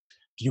problem.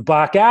 Do you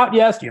black out?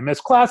 Yes. Do you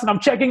miss class? And I'm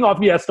checking off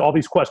yes to all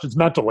these questions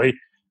mentally.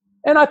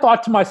 And I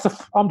thought to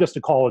myself, I'm just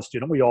a college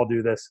student. We all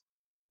do this.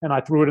 And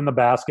I threw it in the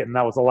basket, and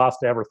that was the last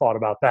I ever thought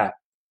about that.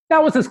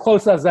 That was as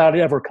close as I'd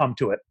ever come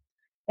to it.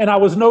 And I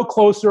was no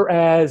closer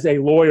as a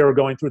lawyer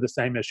going through the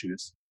same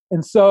issues.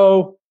 And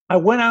so I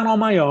went out on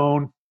my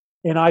own,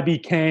 and I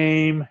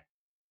became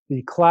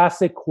the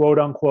classic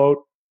quote-unquote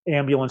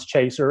ambulance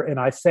chaser. And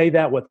I say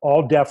that with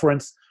all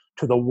deference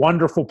to the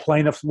wonderful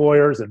plaintiffs'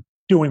 lawyers and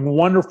doing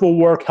wonderful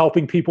work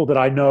helping people that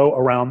I know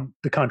around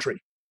the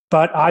country.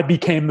 But I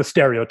became the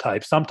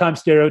stereotype. Sometimes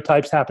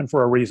stereotypes happen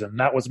for a reason.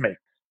 That was me.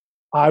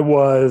 I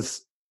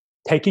was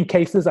taking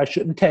cases I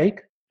shouldn't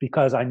take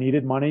because I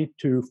needed money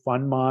to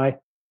fund my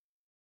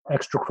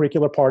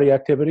extracurricular party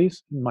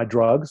activities, my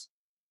drugs.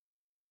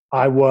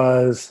 I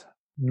was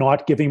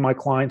not giving my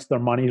clients their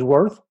money's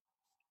worth.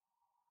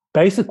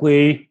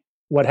 Basically,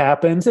 what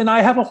happens, and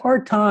I have a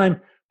hard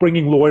time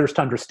bringing lawyers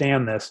to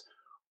understand this,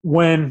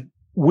 when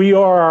we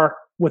are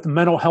with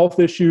mental health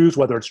issues,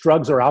 whether it's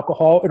drugs or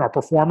alcohol, and our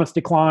performance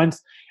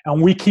declines,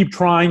 and we keep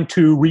trying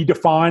to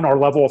redefine our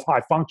level of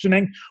high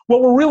functioning,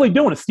 what we're really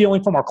doing is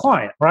stealing from our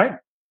client, right?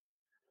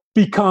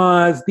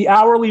 Because the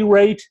hourly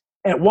rate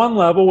at one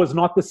level is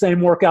not the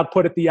same work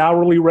output at the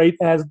hourly rate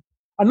as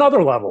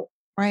another level.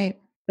 Right.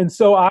 And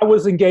so I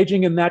was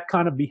engaging in that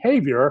kind of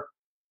behavior.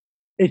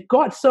 It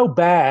got so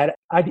bad,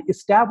 I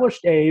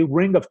established a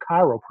ring of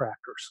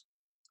chiropractors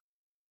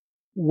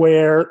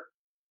where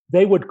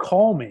they would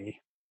call me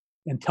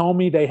and tell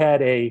me they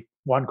had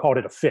one called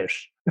it a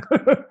fish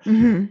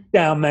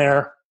down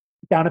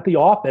at the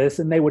office,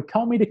 and they would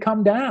tell me to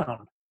come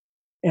down.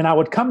 And I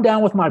would come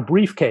down with my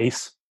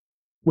briefcase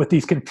with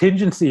these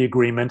contingency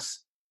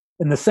agreements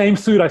in the same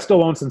suit I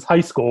still own since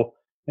high school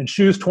and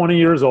shoes 20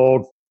 years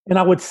old. And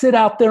I would sit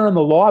out there in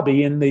the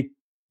lobby, and the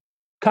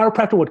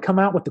chiropractor would come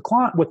out with the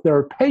client, with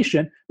their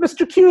patient.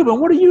 Mr. Cuban,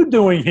 what are you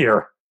doing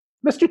here?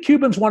 Mr.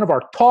 Cuban's one of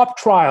our top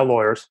trial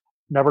lawyers.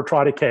 Never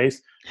tried a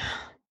case.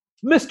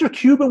 Mr.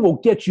 Cuban will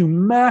get you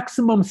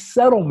maximum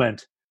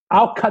settlement.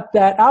 I'll cut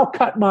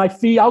my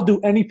fee. I'll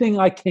do anything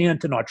I can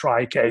to not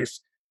try a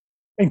case,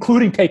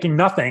 including taking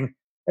nothing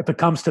if it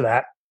comes to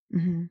that.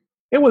 Mm-hmm.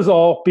 It was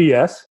all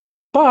BS,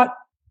 but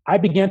I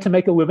began to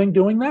make a living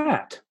doing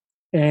that.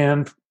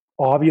 And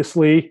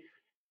obviously,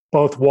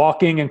 both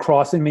walking and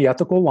crossing the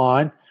ethical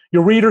line,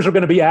 your readers are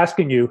going to be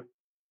asking you,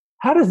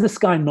 how does this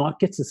guy not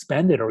get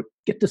suspended or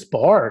get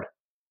disbarred?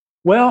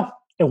 Well,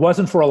 it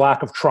wasn't for a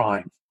lack of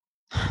trying.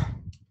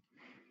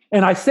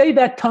 And I say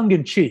that tongue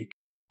in cheek,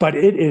 but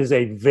it is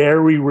a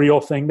very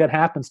real thing that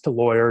happens to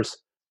lawyers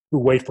who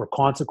wait for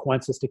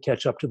consequences to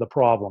catch up to the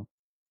problem.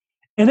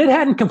 And it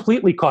hadn't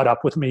completely caught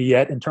up with me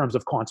yet in terms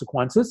of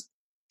consequences.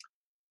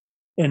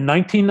 In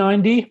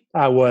 1990,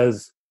 I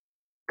was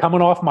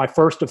coming off my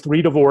first of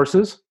 3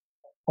 divorces,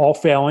 all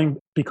failing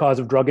because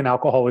of drug and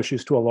alcohol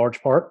issues to a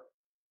large part.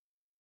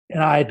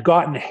 And I had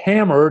gotten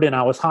hammered, and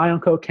I was high on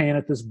cocaine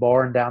at this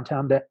bar in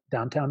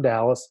downtown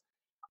Dallas.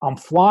 I'm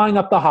flying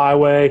up the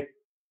highway.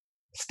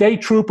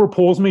 State trooper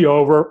pulls me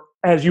over.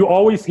 As you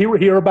always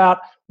hear about,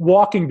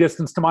 walking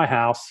distance to my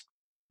house.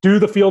 Do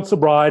the field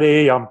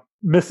sobriety. I'm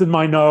missing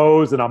my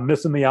nose, and I'm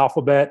missing the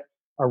alphabet.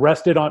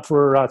 Arrested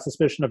for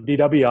suspicion of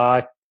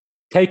DWI.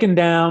 Taken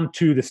down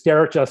to the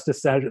Sterrett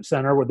Justice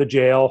Center, where the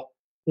jail,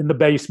 in the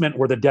basement,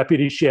 where the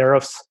deputy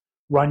sheriffs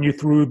run you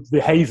through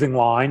the hazing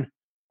line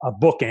of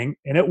booking.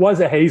 And it was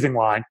a hazing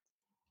line.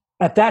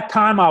 At that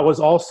time, I was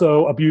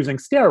also abusing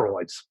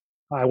steroids.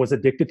 I was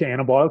addicted to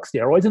anabolic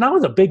steroids, and I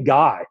was a big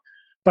guy.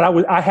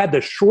 But I had the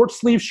short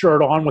sleeve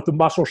shirt on with the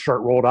muscle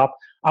shirt rolled up.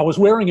 I was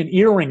wearing an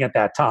earring at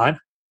that time.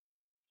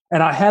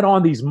 And I had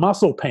on these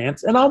muscle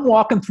pants. And I'm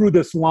walking through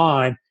this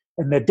line,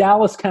 and the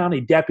Dallas County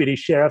deputy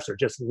sheriffs are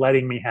just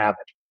letting me have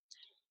it.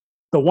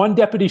 The one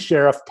deputy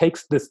sheriff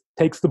takes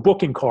the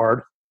booking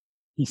card.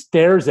 He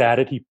stares at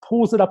it. He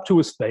pulls it up to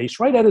his face,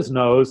 right at his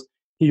nose.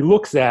 He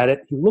looks at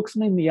it. He looks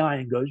me in the eye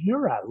and goes,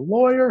 "You're a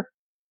lawyer?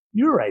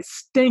 You're a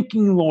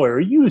stinking lawyer.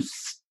 You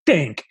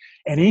stink."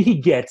 And he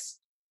gets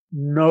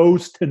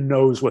nose to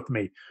nose with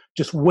me,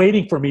 just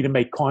waiting for me to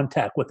make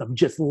contact with him,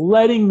 just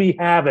letting me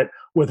have it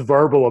with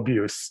verbal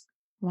abuse.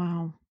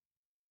 Wow.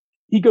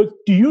 He goes,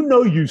 "Do you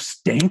know you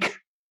stink?"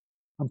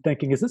 I'm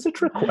thinking, is this a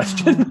trick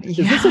question? Is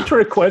this a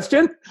trick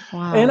question?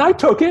 Wow. And I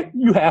took it.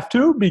 You have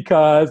to,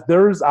 because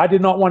I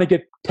did not want to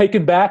get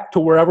taken back to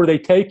wherever they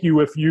take you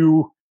if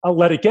you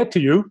let it get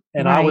to you.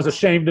 And I was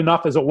ashamed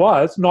enough as it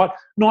was,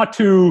 not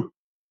to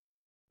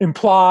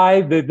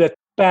imply that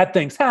bad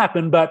things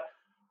happen, but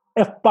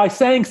if by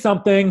saying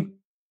something,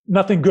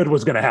 nothing good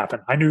was going to happen.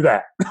 I knew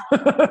that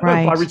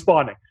by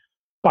responding,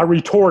 by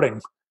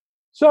retorting.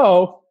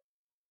 So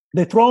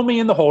they throw me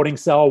in the holding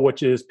cell,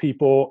 which is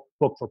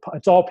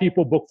it's all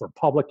people booked for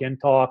public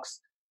intox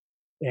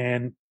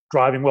and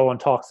driving while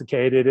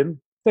intoxicated and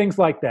things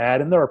like that.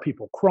 And there are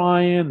people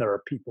crying.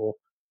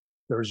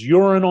 There's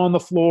urine on the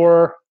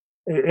floor.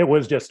 It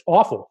was just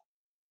awful.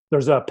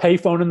 There's a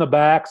payphone in the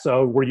back,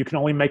 so where you can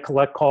only make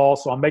collect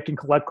calls. So I'm making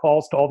collect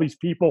calls to all these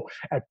people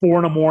at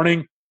 4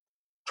 a.m,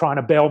 trying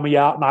to bail me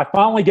out. And I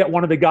finally get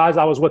one of the guys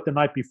I was with the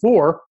night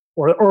before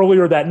or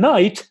earlier that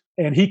night,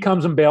 and he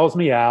comes and bails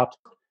me out.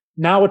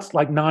 Now it's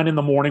like 9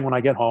 a.m. when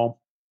I get home.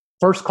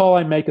 First call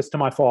I make is to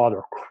my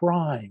father,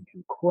 crying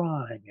and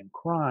crying and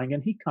crying.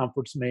 And he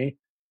comforts me,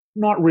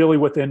 not really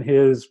within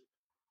his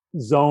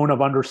zone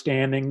of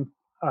understanding.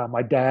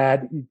 My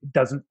dad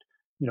doesn't,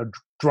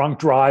 drunk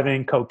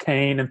driving,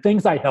 cocaine, and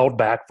things I held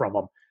back from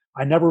him.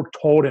 I never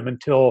told him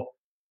until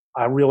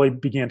I really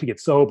began to get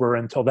sober,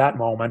 until that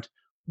moment,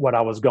 what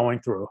I was going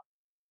through.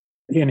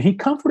 And he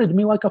comforted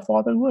me like a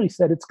father would. He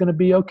said, "It's going to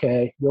be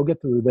okay. You'll get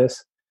through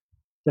this."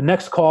 The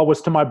next call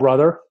was to my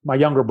brother, my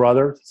younger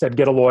brother. He said,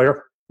 "Get a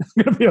lawyer. It's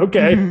going to be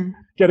okay. Mm-hmm.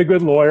 Get a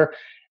good lawyer."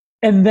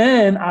 And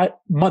then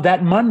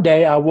that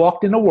Monday, I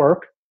walked into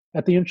work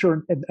at the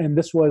insurance, and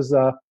this was,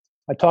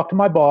 I talked to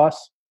my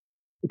boss,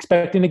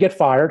 expecting to get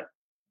fired.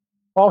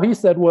 All he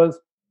said was,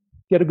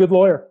 "Get a good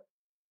lawyer."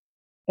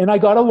 And I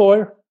got a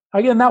lawyer.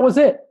 Again, that was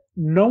it.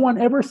 No one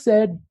ever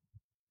said,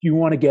 "Do you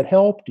want to get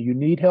help? Do you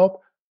need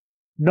help?"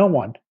 No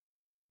one.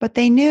 But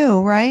they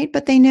knew, right?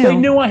 They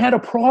knew I had a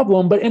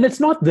problem, and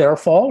it's not their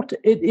fault.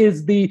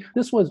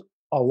 This was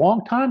a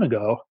long time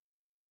ago.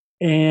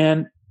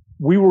 And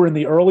we were in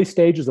the early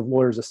stages of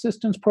lawyers'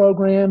 assistance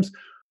programs.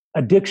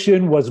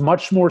 Addiction was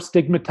much more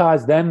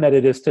stigmatized then than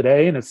it is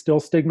today, and it's still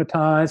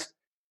stigmatized.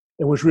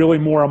 It was really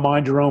more a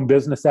mind your own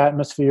business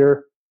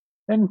atmosphere.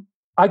 And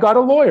I got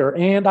a lawyer,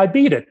 and I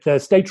beat it. The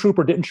state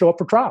trooper didn't show up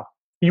for trial.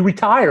 He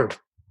retired.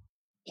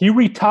 He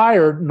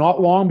retired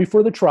not long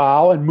before the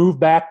trial and moved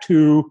back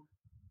to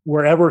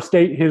wherever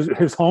state his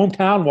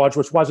hometown was,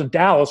 which wasn't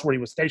Dallas, where he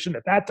was stationed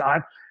at that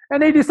time.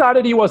 And they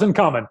decided he wasn't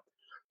coming.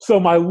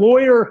 So my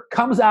lawyer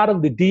comes out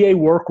of the DA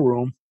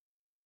workroom.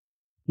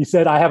 He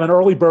said, "I have an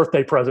early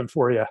birthday present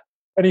for you."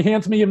 And he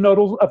hands me a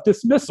note of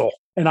dismissal.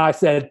 And I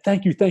said,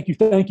 "Thank you, thank you,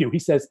 thank you." He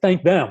says,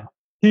 "Thank them."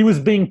 He was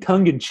being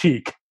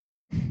tongue-in-cheek.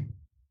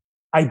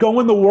 I go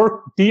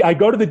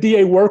to the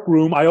DA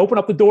workroom. I open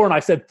up the door and I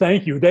said,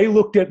 "Thank you." They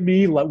looked at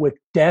me with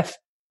death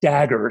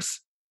daggers.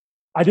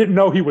 I didn't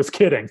know he was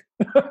kidding.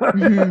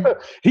 Mm-hmm.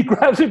 He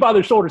grabs me by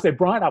the shoulder and said,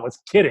 "Brian, I was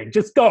kidding.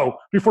 Just go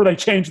before they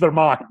change their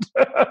mind."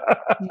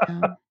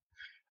 Yeah.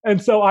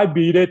 And so I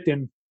beat it.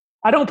 And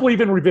I don't believe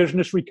in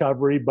revisionist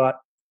recovery, but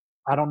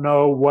I don't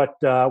know what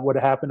would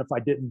have happened if I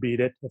didn't beat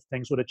it, if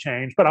things would have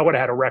changed. But I would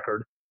have had a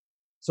record.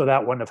 So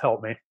that wouldn't have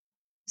helped me.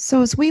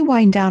 So as we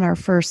wind down our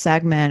first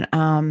segment,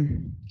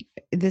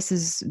 this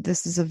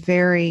is a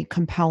very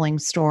compelling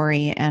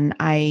story, and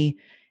I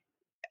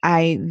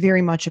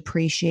very much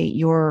appreciate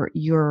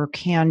your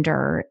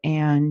candor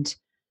and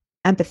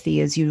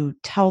empathy as you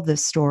tell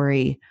this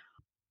story.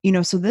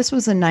 So this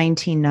was in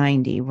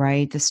 1990,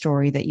 right? The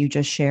story that you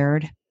just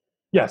shared.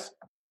 Yes.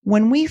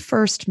 When we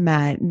first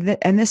met,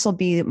 and this will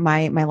be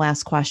my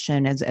last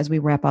question as we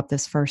wrap up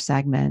this first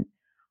segment.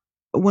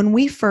 When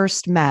we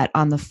first met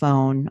on the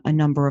phone a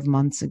number of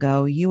months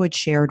ago, you had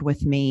shared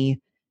with me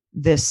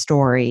this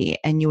story,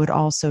 and you had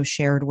also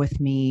shared with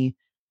me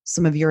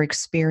some of your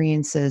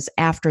experiences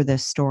after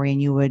this story,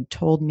 and you had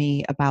told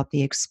me about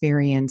the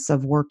experience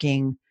of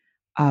working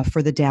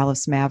for the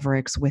Dallas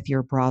Mavericks with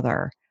your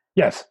brother.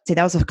 Yes. See,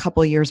 that was a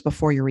couple of years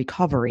before your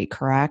recovery,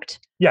 correct?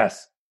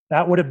 Yes.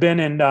 That would have been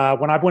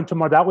when I went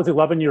to that was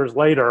 11 years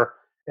later,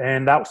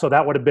 and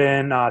that would have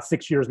been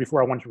 6 years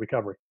before I went to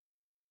recovery.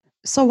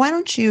 So why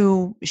don't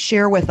you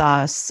share with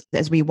us,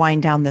 as we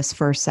wind down this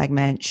first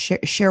segment,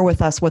 share with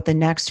us what the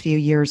next few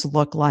years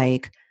look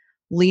like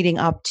leading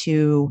up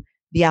to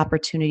the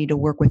opportunity to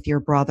work with your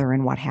brother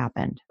and what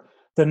happened.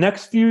 The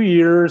next few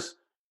years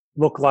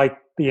look like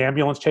the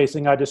ambulance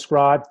chasing I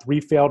described, 3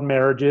 failed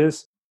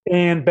marriages,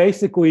 and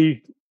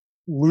basically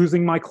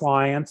losing my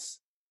clients,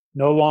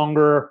 no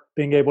longer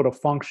being able to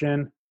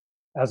function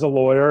as a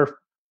lawyer.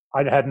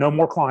 I had no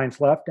more clients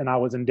left, and I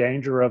was in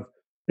danger of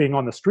being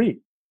on the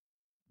street.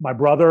 My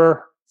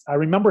brother, I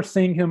remember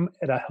seeing him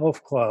at a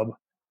health club,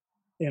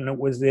 and it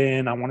was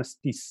in, I want to say,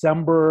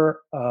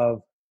 December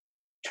of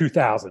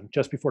 2000,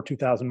 just before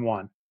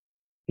 2001.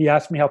 He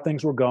asked me how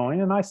things were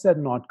going, and I said,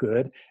 not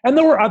good. And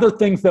there were other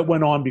things that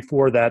went on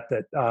before that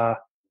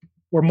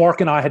where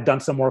Mark and I had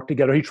done some work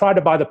together. He tried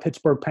to buy the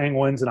Pittsburgh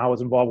Penguins, and I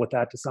was involved with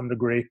that to some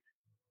degree.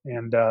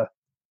 And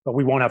but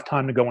we won't have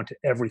time to go into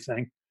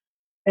everything.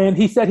 And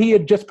he said he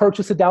had just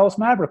purchased the Dallas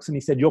Mavericks, and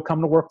he said, you'll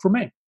come to work for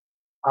me.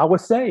 I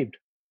was saved.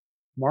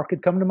 Mark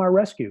had come to my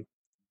rescue.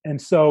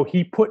 And so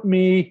he put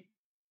me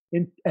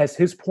in as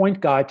his point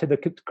guy to the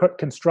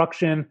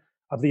construction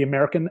of the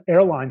American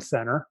Airlines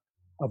Center,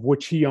 of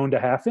which he owned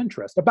about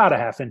a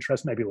half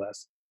interest, maybe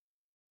less.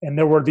 And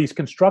there were these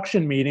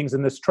construction meetings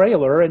in this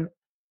trailer, and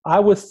I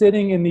was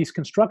sitting in these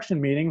construction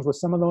meetings with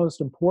some of the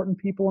most important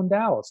people in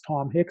Dallas.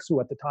 Tom Hicks, who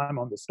at the time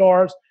owned the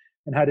Stars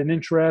and had an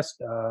interest,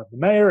 the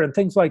mayor, and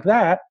things like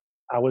that.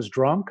 I was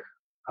drunk.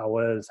 I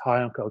was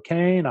high on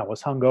cocaine. I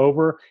was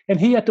hungover, and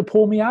he had to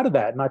pull me out of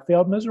that, and I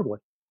failed miserably.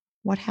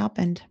 What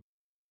happened?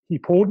 He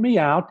pulled me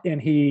out, and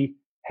he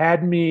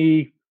had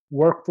me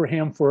work for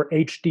him for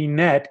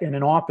HDNet in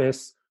an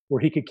office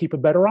where he could keep a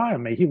better eye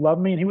on me. He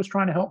loved me, and he was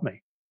trying to help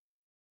me.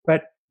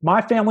 But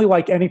my family,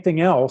 like anything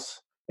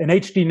else, and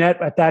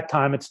HDNet at that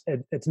time, it's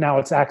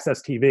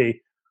Access TV,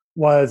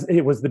 was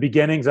the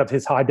beginnings of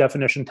his high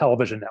definition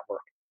television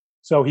network.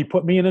 So he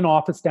put me in an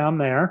office down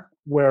there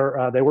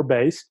where they were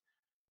based,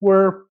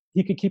 where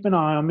he could keep an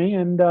eye on me.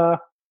 And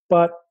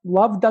but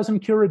love doesn't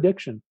cure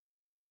addiction.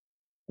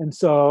 And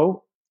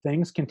so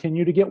things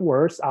continue to get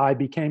worse. I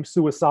became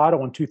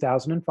suicidal in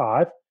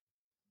 2005.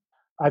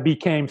 I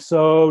became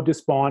so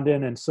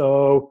despondent and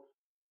so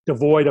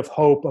devoid of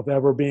hope of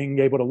ever being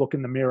able to look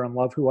in the mirror and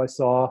love who I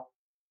saw,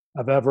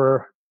 of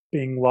ever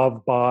being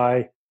loved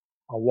by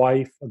a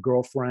wife, a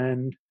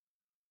girlfriend,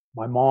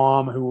 my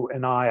mom, who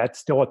and I at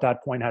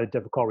that point had a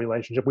difficult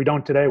relationship. We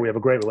don't today. We have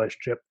a great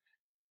relationship.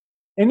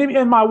 And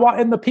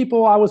the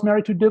people I was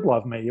married to did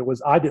love me.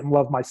 I didn't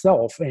love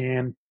myself,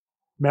 and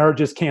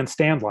marriages can't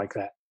stand like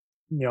that.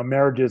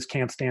 Marriages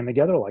can't stand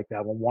together like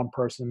that when one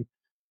person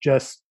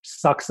just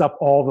sucks up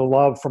all the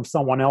love from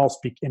someone else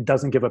and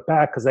doesn't give it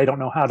back because they don't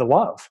know how to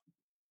love,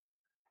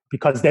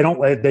 because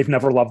they've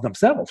never loved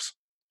themselves.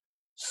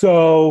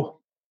 So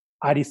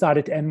I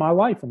decided to end my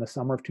life in the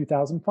summer of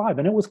 2005,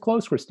 and it was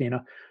close,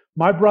 Christina.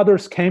 My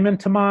brothers came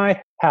into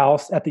my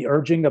house at the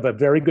urging of a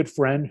very good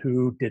friend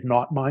who did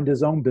not mind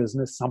his own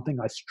business, something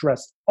I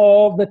stress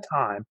all the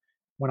time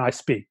when I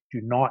speak.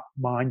 Do not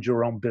mind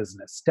your own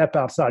business. Step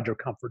outside your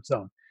comfort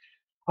zone.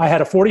 I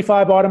had a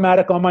 .45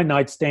 automatic on my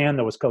nightstand.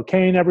 There was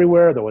cocaine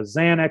everywhere. There was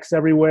Xanax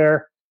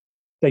everywhere.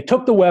 They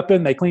took the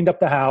weapon, they cleaned up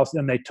the house,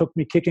 and they took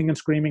me kicking and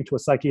screaming to a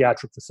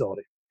psychiatric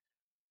facility.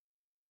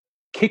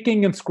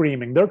 Kicking and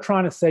screaming. They're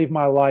trying to save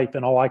my life,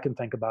 and all I can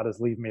think about is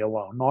leave me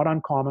alone. Not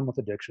uncommon with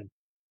addiction.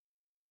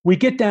 We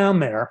get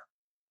down there,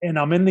 and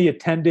I'm in the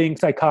attending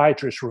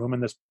psychiatrist room in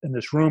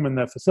this room in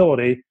the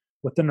facility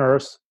with the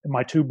nurse and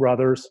my 2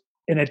 brothers,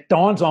 and it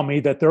dawns on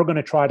me that they're going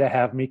to try to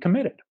have me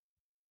committed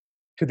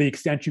to the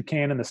extent you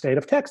can in the state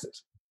of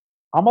Texas.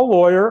 I'm a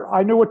lawyer.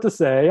 I knew what to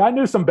say. I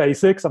knew some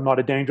basics. I'm not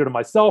a danger to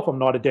myself. I'm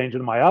not a danger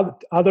to my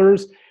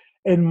others.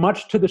 And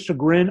much to the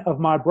chagrin of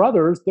my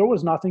brothers, there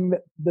was nothing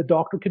that the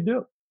doctor could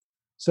do.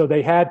 So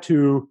they had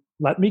to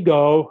let me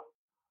go.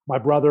 My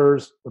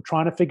brothers were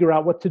trying to figure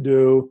out what to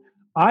do.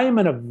 I am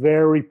in a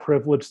very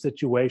privileged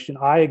situation.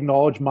 I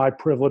acknowledge my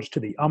privilege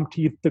to the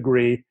umpteenth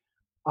degree.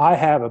 I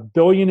have a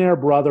billionaire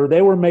brother.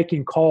 They were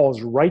making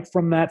calls right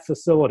from that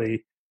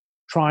facility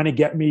trying to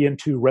get me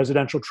into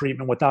residential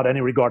treatment without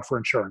any regard for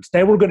insurance.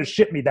 They were going to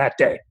ship me that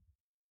day.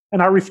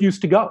 And I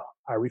refused to go.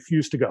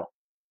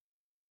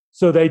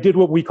 So they did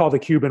what we call the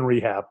Cuban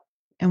rehab.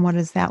 And what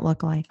does that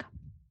look like?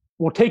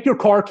 Well, take your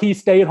car keys,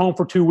 stay at home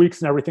for 2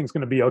 weeks, and everything's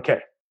going to be okay.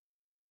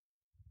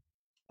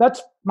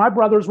 My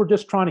brothers were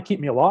just trying to keep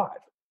me alive.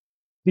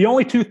 The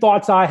only two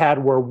thoughts I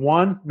had were,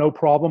 one, no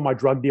problem, my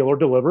drug dealer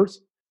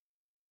delivers.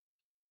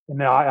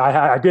 And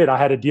I did. I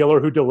had a dealer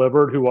who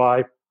delivered,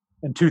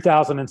 in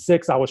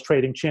 2006, I was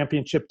trading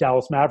championship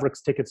Dallas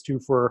Mavericks tickets to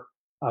for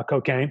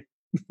cocaine.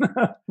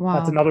 Wow.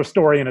 That's another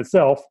story in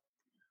itself.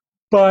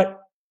 But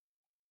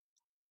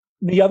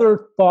the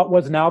other thought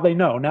was, now they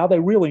know. Now they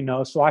really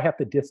know, so I have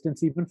to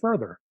distance even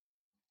further.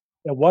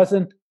 It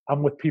wasn't,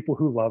 I'm with people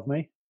who love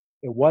me.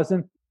 It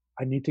wasn't,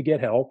 I need to get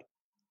help.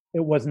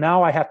 It was,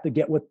 now I have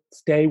to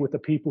stay with the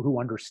people who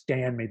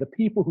understand me, the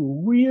people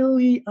who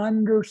really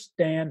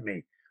understand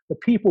me, the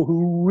people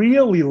who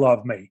really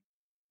love me,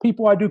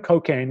 people I do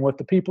cocaine with,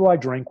 the people I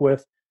drink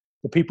with,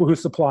 the people who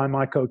supply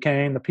my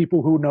cocaine, the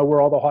people who know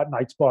where all the hot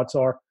night spots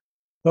are.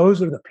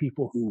 Those are the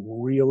people who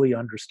really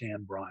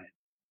understand Brian.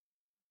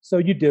 So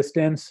you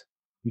distance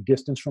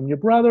from your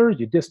brothers,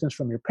 you distance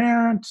from your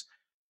parents,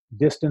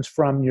 distance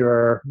from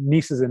your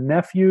nieces and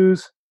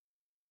nephews.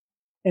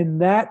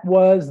 And that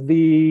was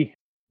the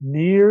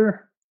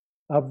near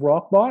of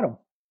rock bottom,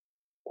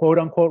 quote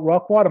unquote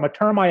rock bottom, a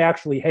term I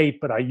actually hate,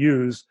 but I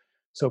use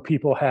so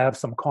people have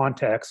some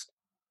context,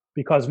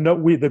 because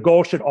the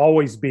goal should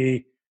always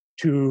be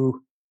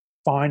to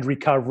find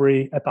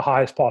recovery at the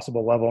highest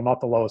possible level,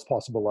 not the lowest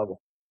possible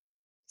level.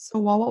 So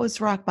what was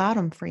rock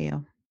bottom for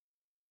you?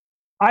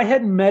 I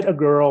had met a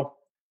girl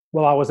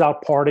while I was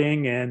out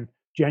partying in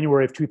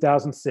January of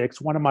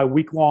 2006, one of my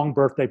week-long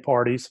birthday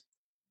parties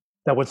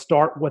that would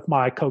start with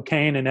my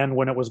cocaine and end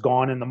when it was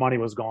gone and the money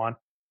was gone.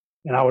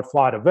 And I would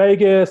fly to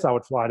Vegas, I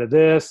would fly to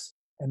this,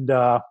 and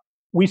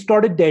we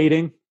started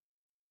dating.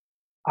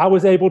 I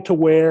was able to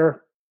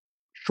wear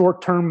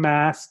short-term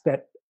masks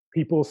that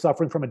people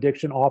suffering from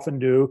addiction often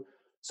do,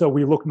 so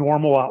we look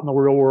normal out in the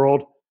real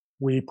world.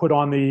 We put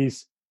on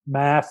these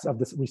masks of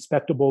the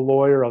respectable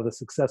lawyer, of the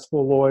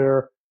successful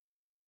lawyer,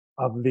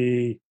 of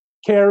the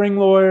caring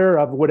lawyer,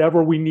 of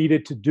whatever we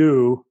needed to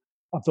do,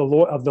 of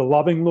the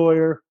loving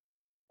lawyer,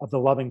 of the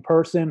loving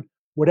person,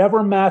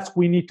 whatever mask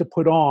we need to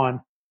put on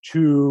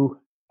to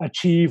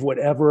achieve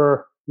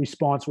whatever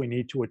response we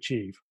need to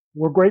achieve.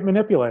 We're great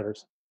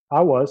manipulators. I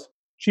was.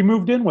 She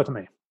moved in with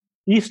me.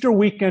 Easter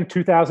weekend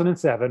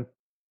 2007,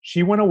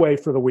 she went away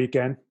for the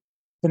weekend.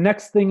 The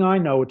next thing I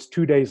know, it's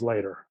 2 days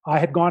later. I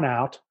had gone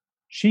out.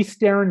 She's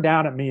staring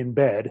down at me in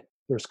bed.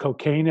 There's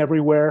cocaine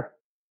everywhere.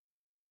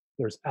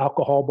 There's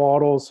alcohol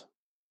bottles.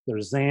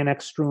 There's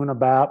Xanax strewn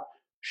about.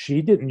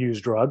 She didn't use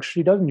drugs.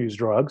 She doesn't use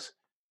drugs.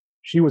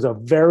 She was a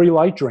very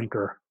light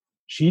drinker.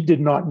 She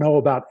did not know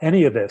about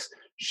any of this.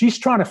 She's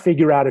trying to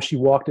figure out if she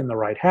walked in the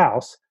right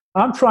house.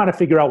 I'm trying to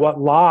figure out what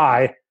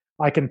lie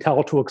I can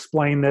tell to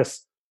explain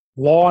this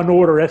Law and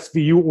Order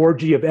SVU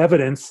orgy of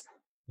evidence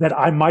that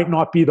I might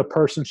not be the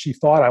person she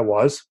thought I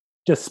was,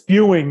 just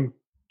spewing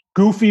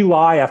goofy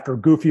lie after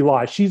goofy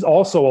lie. She's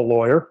also a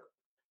lawyer.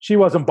 She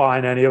wasn't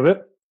buying any of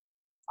it.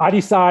 I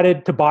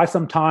decided to buy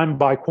some time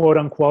by, quote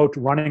unquote,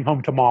 running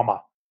home to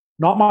mama.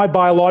 Not my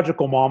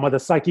biological mama, the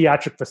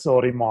psychiatric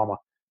facility mama.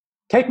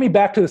 Take me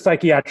back to the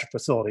psychiatric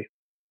facility.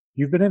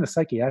 You've been in a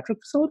psychiatric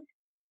facility?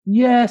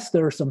 Yes,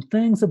 there are some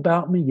things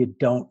about me you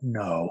don't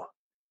know.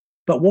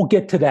 But we'll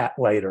get to that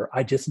later.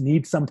 I just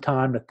need some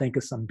time to think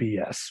of some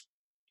BS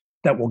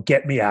that will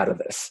get me out of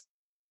this.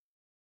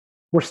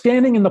 We're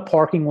standing in the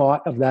parking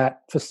lot of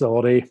that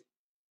facility.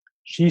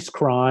 She's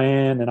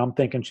crying, and I'm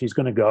thinking she's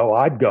going to go.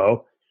 I'd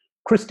go.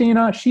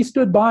 Christina, she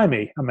stood by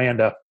me,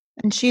 Amanda.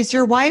 And she's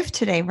your wife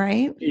today,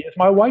 right? She is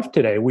my wife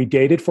today. We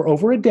dated for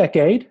over a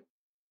decade.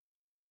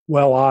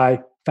 Well,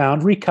 I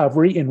found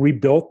recovery and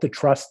rebuilt the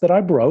trust that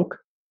I broke.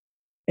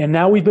 And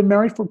now we've been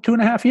married for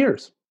 2.5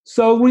 years.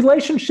 So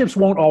relationships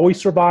won't always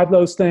survive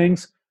those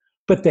things,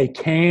 but they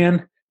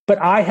can. But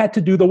I had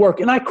to do the work,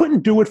 and I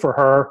couldn't do it for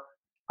her.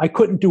 I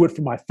couldn't do it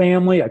for my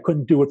family. I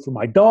couldn't do it for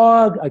my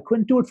dog. I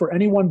couldn't do it for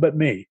anyone but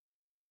me,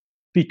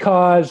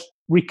 because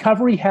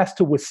recovery has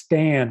to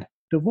withstand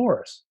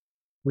divorce.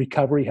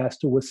 Recovery has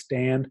to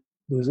withstand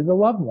losing a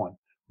loved one.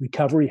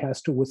 Recovery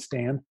has to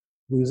withstand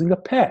losing a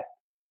pet.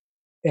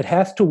 It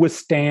has to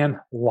withstand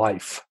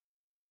life.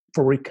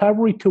 For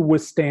recovery to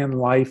withstand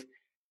life,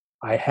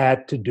 I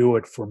had to do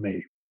it for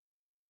me.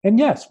 And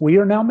yes, we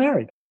are now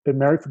married. Been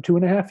married for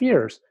 2.5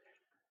 years.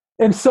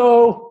 And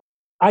so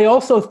I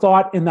also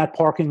thought in that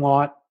parking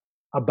lot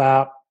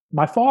about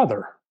my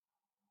father,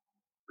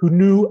 who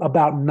knew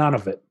about none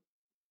of it.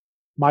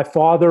 My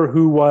father,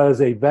 who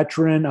was a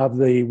veteran of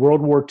the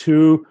World War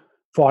II,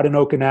 fought in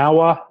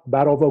Okinawa,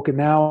 Battle of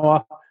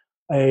Okinawa,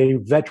 a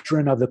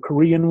veteran of the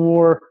Korean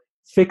War,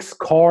 fixed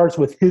cars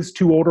with his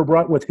two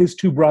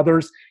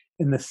brothers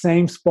in the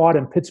same spot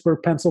in Pittsburgh,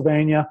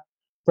 Pennsylvania,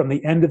 from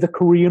the end of the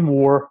Korean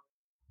War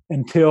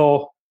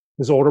until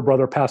his older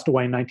brother passed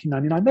away in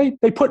 1999.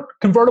 They put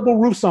convertible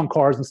roofs on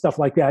cars and stuff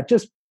like that.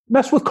 Just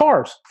mess with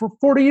cars for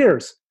 40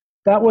 years.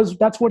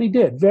 That's what he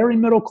did. Very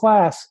middle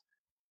class,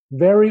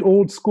 very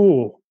old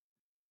school.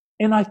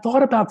 And I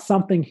thought about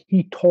something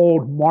he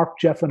told Mark,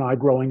 Jeff, and I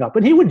growing up.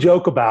 And he would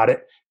joke about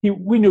it.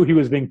 We knew he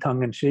was being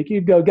tongue-in-cheek.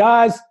 He'd go,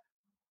 guys,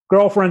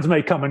 girlfriends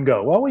may come and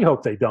go. Well, we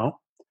hope they don't.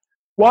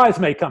 Wives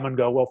may come and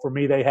go. Well, for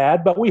me, they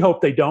had, but we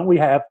hope they don't.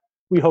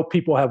 We hope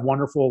people have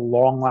wonderful,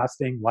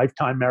 long-lasting,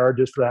 lifetime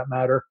marriages for that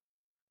matter.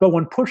 But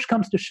when push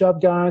comes to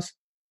shove, guys,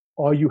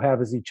 all you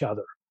have is each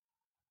other.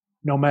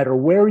 No matter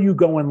where you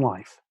go in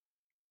life,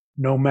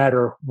 no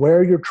matter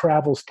where your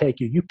travels take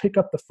you, you pick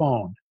up the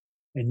phone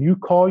and you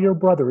call your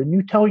brother and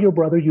you tell your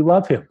brother you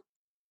love him.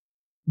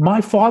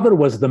 My father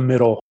was the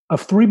middle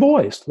of 3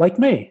 boys like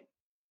me.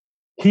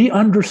 He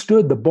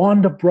understood the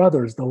bond of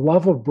brothers, the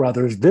love of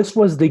brothers. This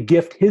was the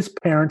gift his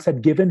parents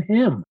had given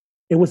him.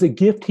 It was a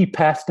gift he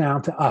passed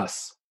down to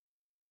us.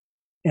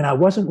 And I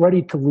wasn't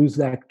ready to lose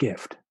that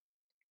gift.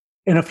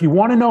 And if you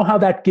want to know how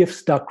that gift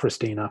stuck,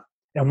 Christina,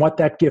 and what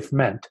that gift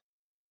meant,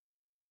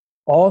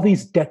 all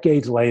these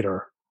decades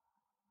later,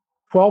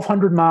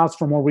 1,200 miles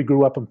from where we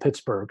grew up in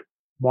Pittsburgh,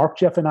 Mark,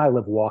 Jeff, and I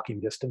live walking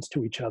distance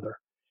to each other.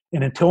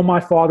 And until my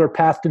father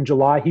passed in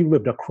July, he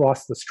lived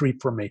across the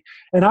street from me.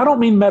 And I don't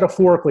mean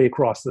metaphorically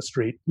across the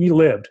street. He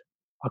lived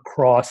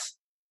across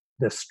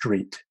the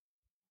street.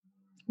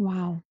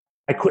 Wow.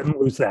 I couldn't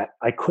lose that.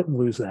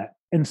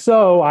 And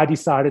so I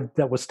decided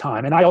that was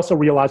time. And I also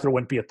realized there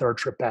wouldn't be a third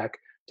trip back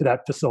to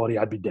that facility.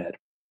 I'd be dead.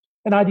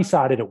 And I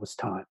decided it was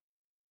time.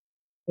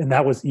 And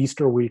that was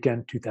Easter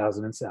weekend,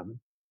 2007.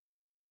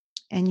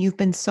 And you've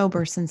been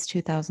sober since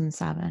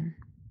 2007.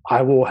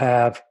 I will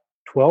have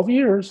 12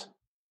 years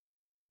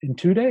in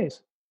 2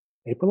 days,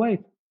 April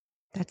 8th.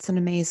 That's an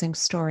amazing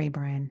story,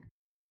 Brian.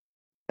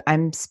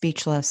 I'm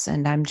speechless,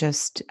 and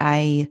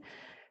I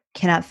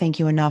cannot thank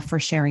you enough for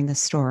sharing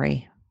this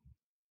story.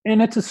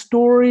 And it's a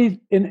story,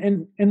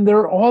 and there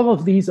are all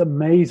of these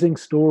amazing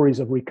stories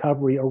of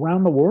recovery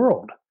around the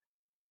world.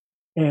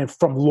 And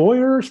from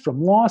lawyers,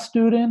 from law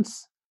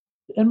students,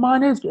 and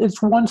mine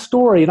it's one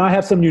story. And I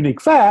have some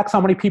unique facts.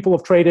 How many people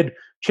have traded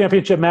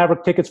championship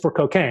Maverick tickets for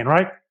cocaine,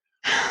 right?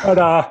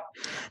 But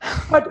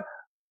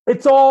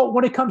it's all,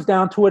 when it comes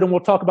down to it, and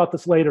we'll talk about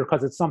this later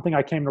because it's something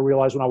I came to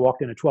realize when I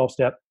walked in a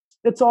 12-step,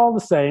 it's all the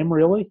same,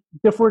 really.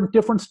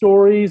 Different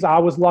stories. I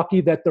was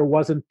lucky that there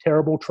wasn't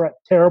terrible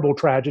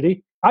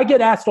tragedy. I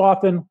get asked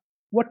often,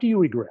 what do you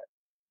regret?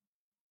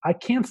 I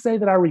can't say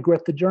that I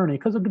regret the journey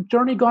because the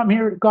journey got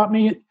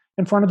me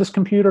in front of this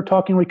computer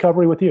talking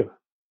recovery with you,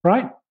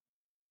 right?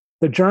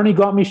 The journey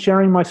got me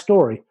sharing my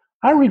story.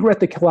 I regret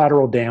the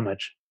collateral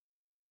damage.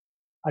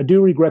 I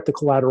do regret the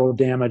collateral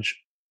damage,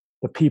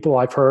 the people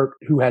I've hurt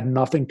who had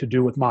nothing to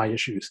do with my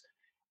issues.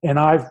 And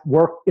I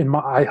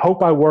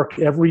hope I work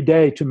every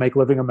day to make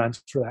living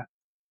amends for that.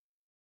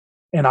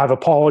 And I've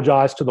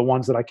apologized to the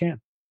ones that I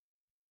can.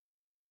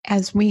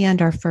 As we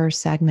end our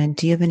first segment,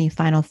 do you have any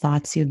final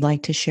thoughts you'd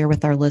like to share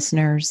with our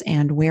listeners,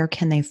 and where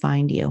can they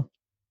find you?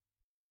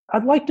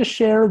 I'd like to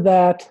share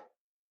that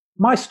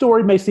my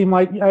story may seem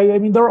like, I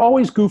mean, there are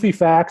always goofy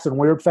facts and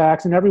weird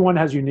facts, and everyone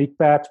has unique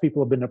facts.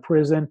 People have been to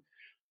prison.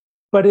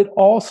 But it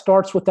all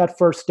starts with that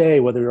first day,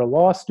 whether you're a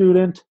law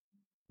student,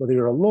 whether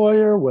you're a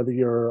lawyer, whether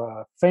you're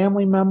a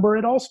family member.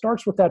 It all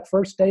starts with that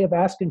first day of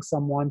asking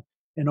someone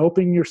and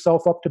opening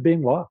yourself up to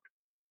being loved.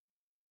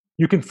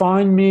 You can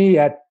find me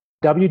at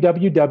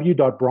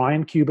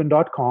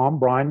www.briancuban.com,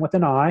 Brian with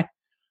an I.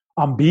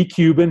 I'm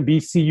bcuban,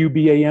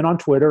 BCUBAN on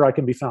Twitter. I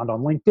can be found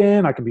on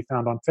LinkedIn. I can be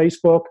found on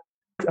Facebook.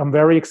 I'm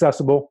very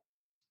accessible.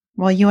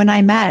 Well, you and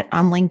I met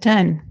on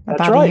LinkedIn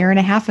about a year and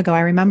a half ago. I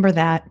remember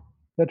that.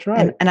 That's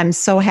right. And I'm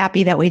so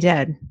happy that we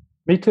did.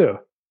 Me too.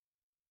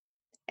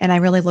 And I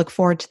really look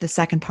forward to the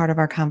second part of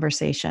our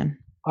conversation.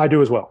 I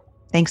do as well.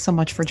 Thanks so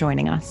much for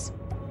joining us.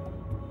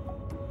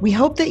 We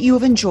hope that you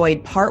have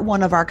enjoyed part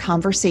 1 of our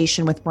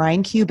conversation with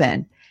Brian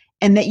Cuban,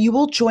 and that you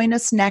will join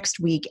us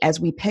next week as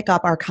we pick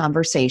up our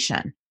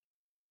conversation.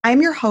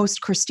 I'm your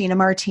host, Christina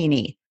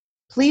Martini.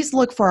 Please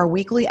look for our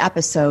weekly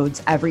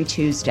episodes every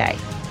Tuesday.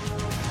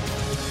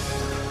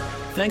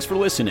 Thanks for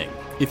listening.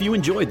 If you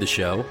enjoyed the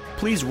show,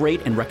 please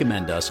rate and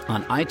recommend us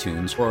on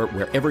iTunes or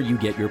wherever you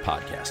get your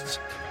podcasts.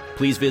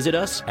 Please visit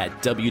us at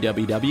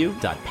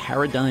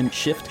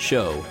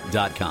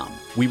www.paradigmshiftshow.com.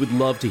 We would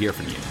love to hear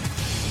from you.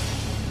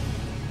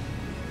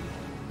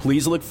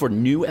 Please look for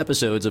new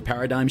episodes of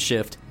Paradigm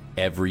Shift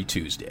every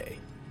Tuesday.